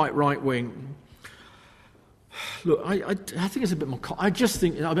 finally, of quite right-wing, look, I think it's a bit more... I just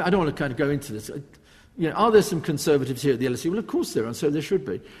think... I don't want to kind of go into this. Are there some conservatives here at the LSE? Well, of course there are, and so there should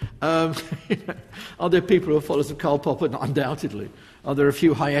be. Are there people who are followers of Karl Popper? No, undoubtedly. Are there a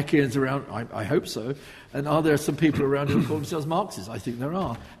few Hayekians around? I hope so. And are there some people around who call themselves Marxists? I think there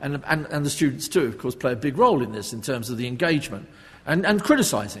are. And the students, too, of course, play a big role in this in terms of the engagement and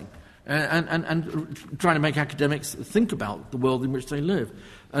criticising and trying to make academics think about the world in which they live.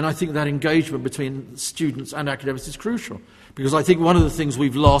 And I think that engagement between students and academics is crucial, because I think one of the things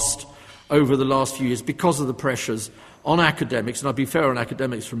we've lost over the last few years because of the pressures on academics, and I'll be fair on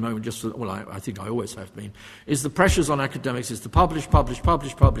academics for a moment, I think I always have been, is the pressures on academics is to publish,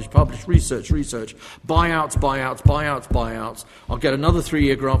 research, buyouts. I'll get another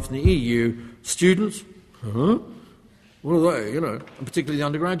 3-year grant from the EU. Students? What are they, and particularly the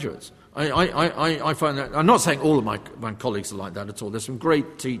undergraduates. I find that, I'm not saying all of my colleagues are like that at all. There's some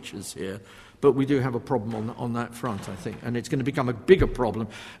great teachers here, but we do have a problem on that front, I think. And it's going to become a bigger problem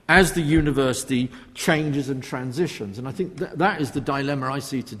as the university changes and transitions. And I think that is the dilemma I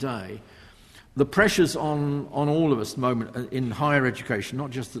see today. The pressures on all of us at the moment in higher education, not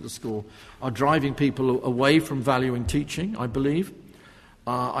just at the school, are driving people away from valuing teaching, I believe.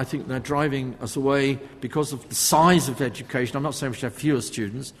 I think they're driving us away because of the size of education. I'm not saying we should have fewer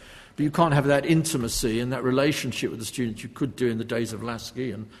students, but you can't have that intimacy and that relationship with the students you could do in the days of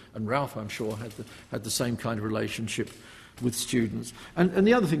Lasky, and Ralph, I'm sure, had the same kind of relationship with students. And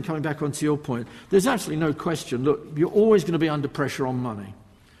the other thing, coming back onto your point, there's absolutely no question, look, you're always going to be under pressure on money.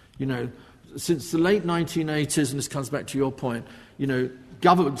 Since the late 1980s, and this comes back to your point,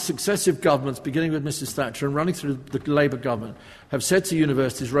 successive governments, beginning with Mrs. Thatcher and running through the Labour government, have said to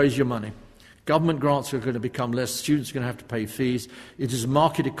universities, raise your money. Government grants are going to become less, students are going to have to pay fees. It is a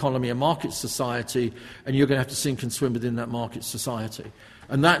market economy, a market society, and you're going to have to sink and swim within that market society.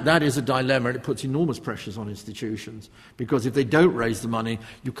 And that is a dilemma, and it puts enormous pressures on institutions, because if they don't raise the money,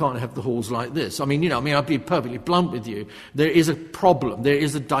 you can't have the halls like this. I'll be perfectly blunt with you. There is a problem, there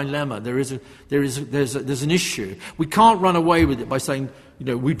is a dilemma, there's an issue. We can't run away with it by saying,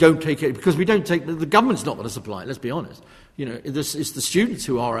 we don't take it, because we don't take, the government's not going to supply it, let's be honest. It's the students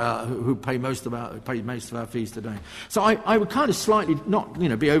who pay most of our fees today. So I would kind of slightly not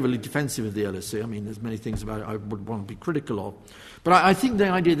be overly defensive of the LSE. I mean, there's many things about it I would want to be critical of, but I think the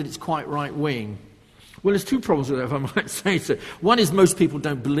idea that it's quite right wing. Well, there's two problems with that, if I might say so. One is most people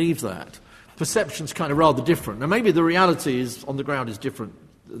don't believe that. Perception's kind of rather different. Now, maybe the reality is on the ground is different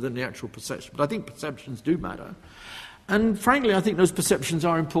than the actual perception, but I think perceptions do matter. And frankly, I think those perceptions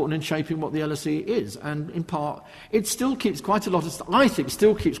are important in shaping what the LSE is. And in part, it still keeps quite a lot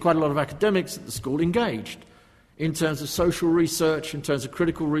of academics at the school engaged in terms of social research, in terms of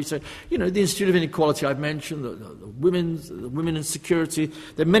critical research. The Institute of Inequality I've mentioned, the Women in Security.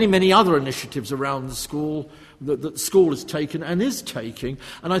 There are many, many other initiatives around the school that the school has taken and is taking.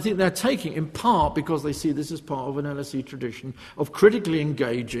 And I think they're taking in part because they see this as part of an LSE tradition of critically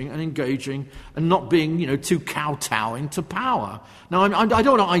engaging and not being, too kowtowing to power. Now, I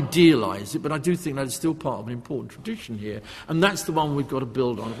don't want to idealise it, but I do think that is still part of an important tradition here. And that's the one we've got to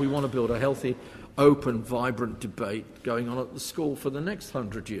build on if we want to build a healthy, open, vibrant debate going on at the school for the next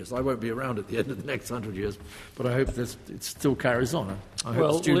 100 years. I won't be around at the end of the next 100 years, but I hope it still carries on. I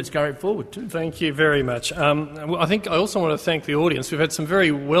hope students carry it forward too. Thank you very much. I think I also want to thank the audience. We've had some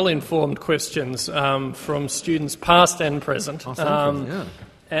very well-informed questions from students past and present.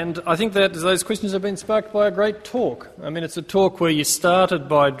 And I think that those questions have been sparked by a great talk. I mean, it's a talk where you started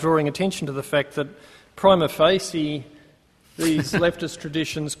by drawing attention to the fact that prima facie these leftist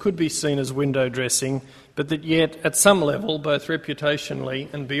traditions could be seen as window dressing, but that yet at some level, both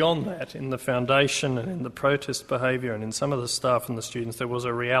reputationally and beyond that, in the foundation and in the protest behaviour and in some of the staff and the students, there was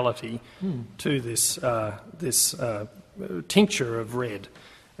a reality to this tincture of red.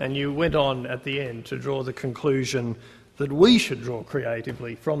 And you went on at the end to draw the conclusion that we should draw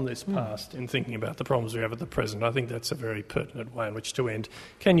creatively from this past in thinking about the problems we have at the present. I think that's a very pertinent way in which to end.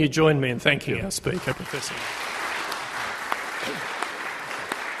 Can you join me in thanking our speaker, Professor?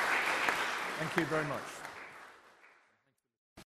 Thank you very much.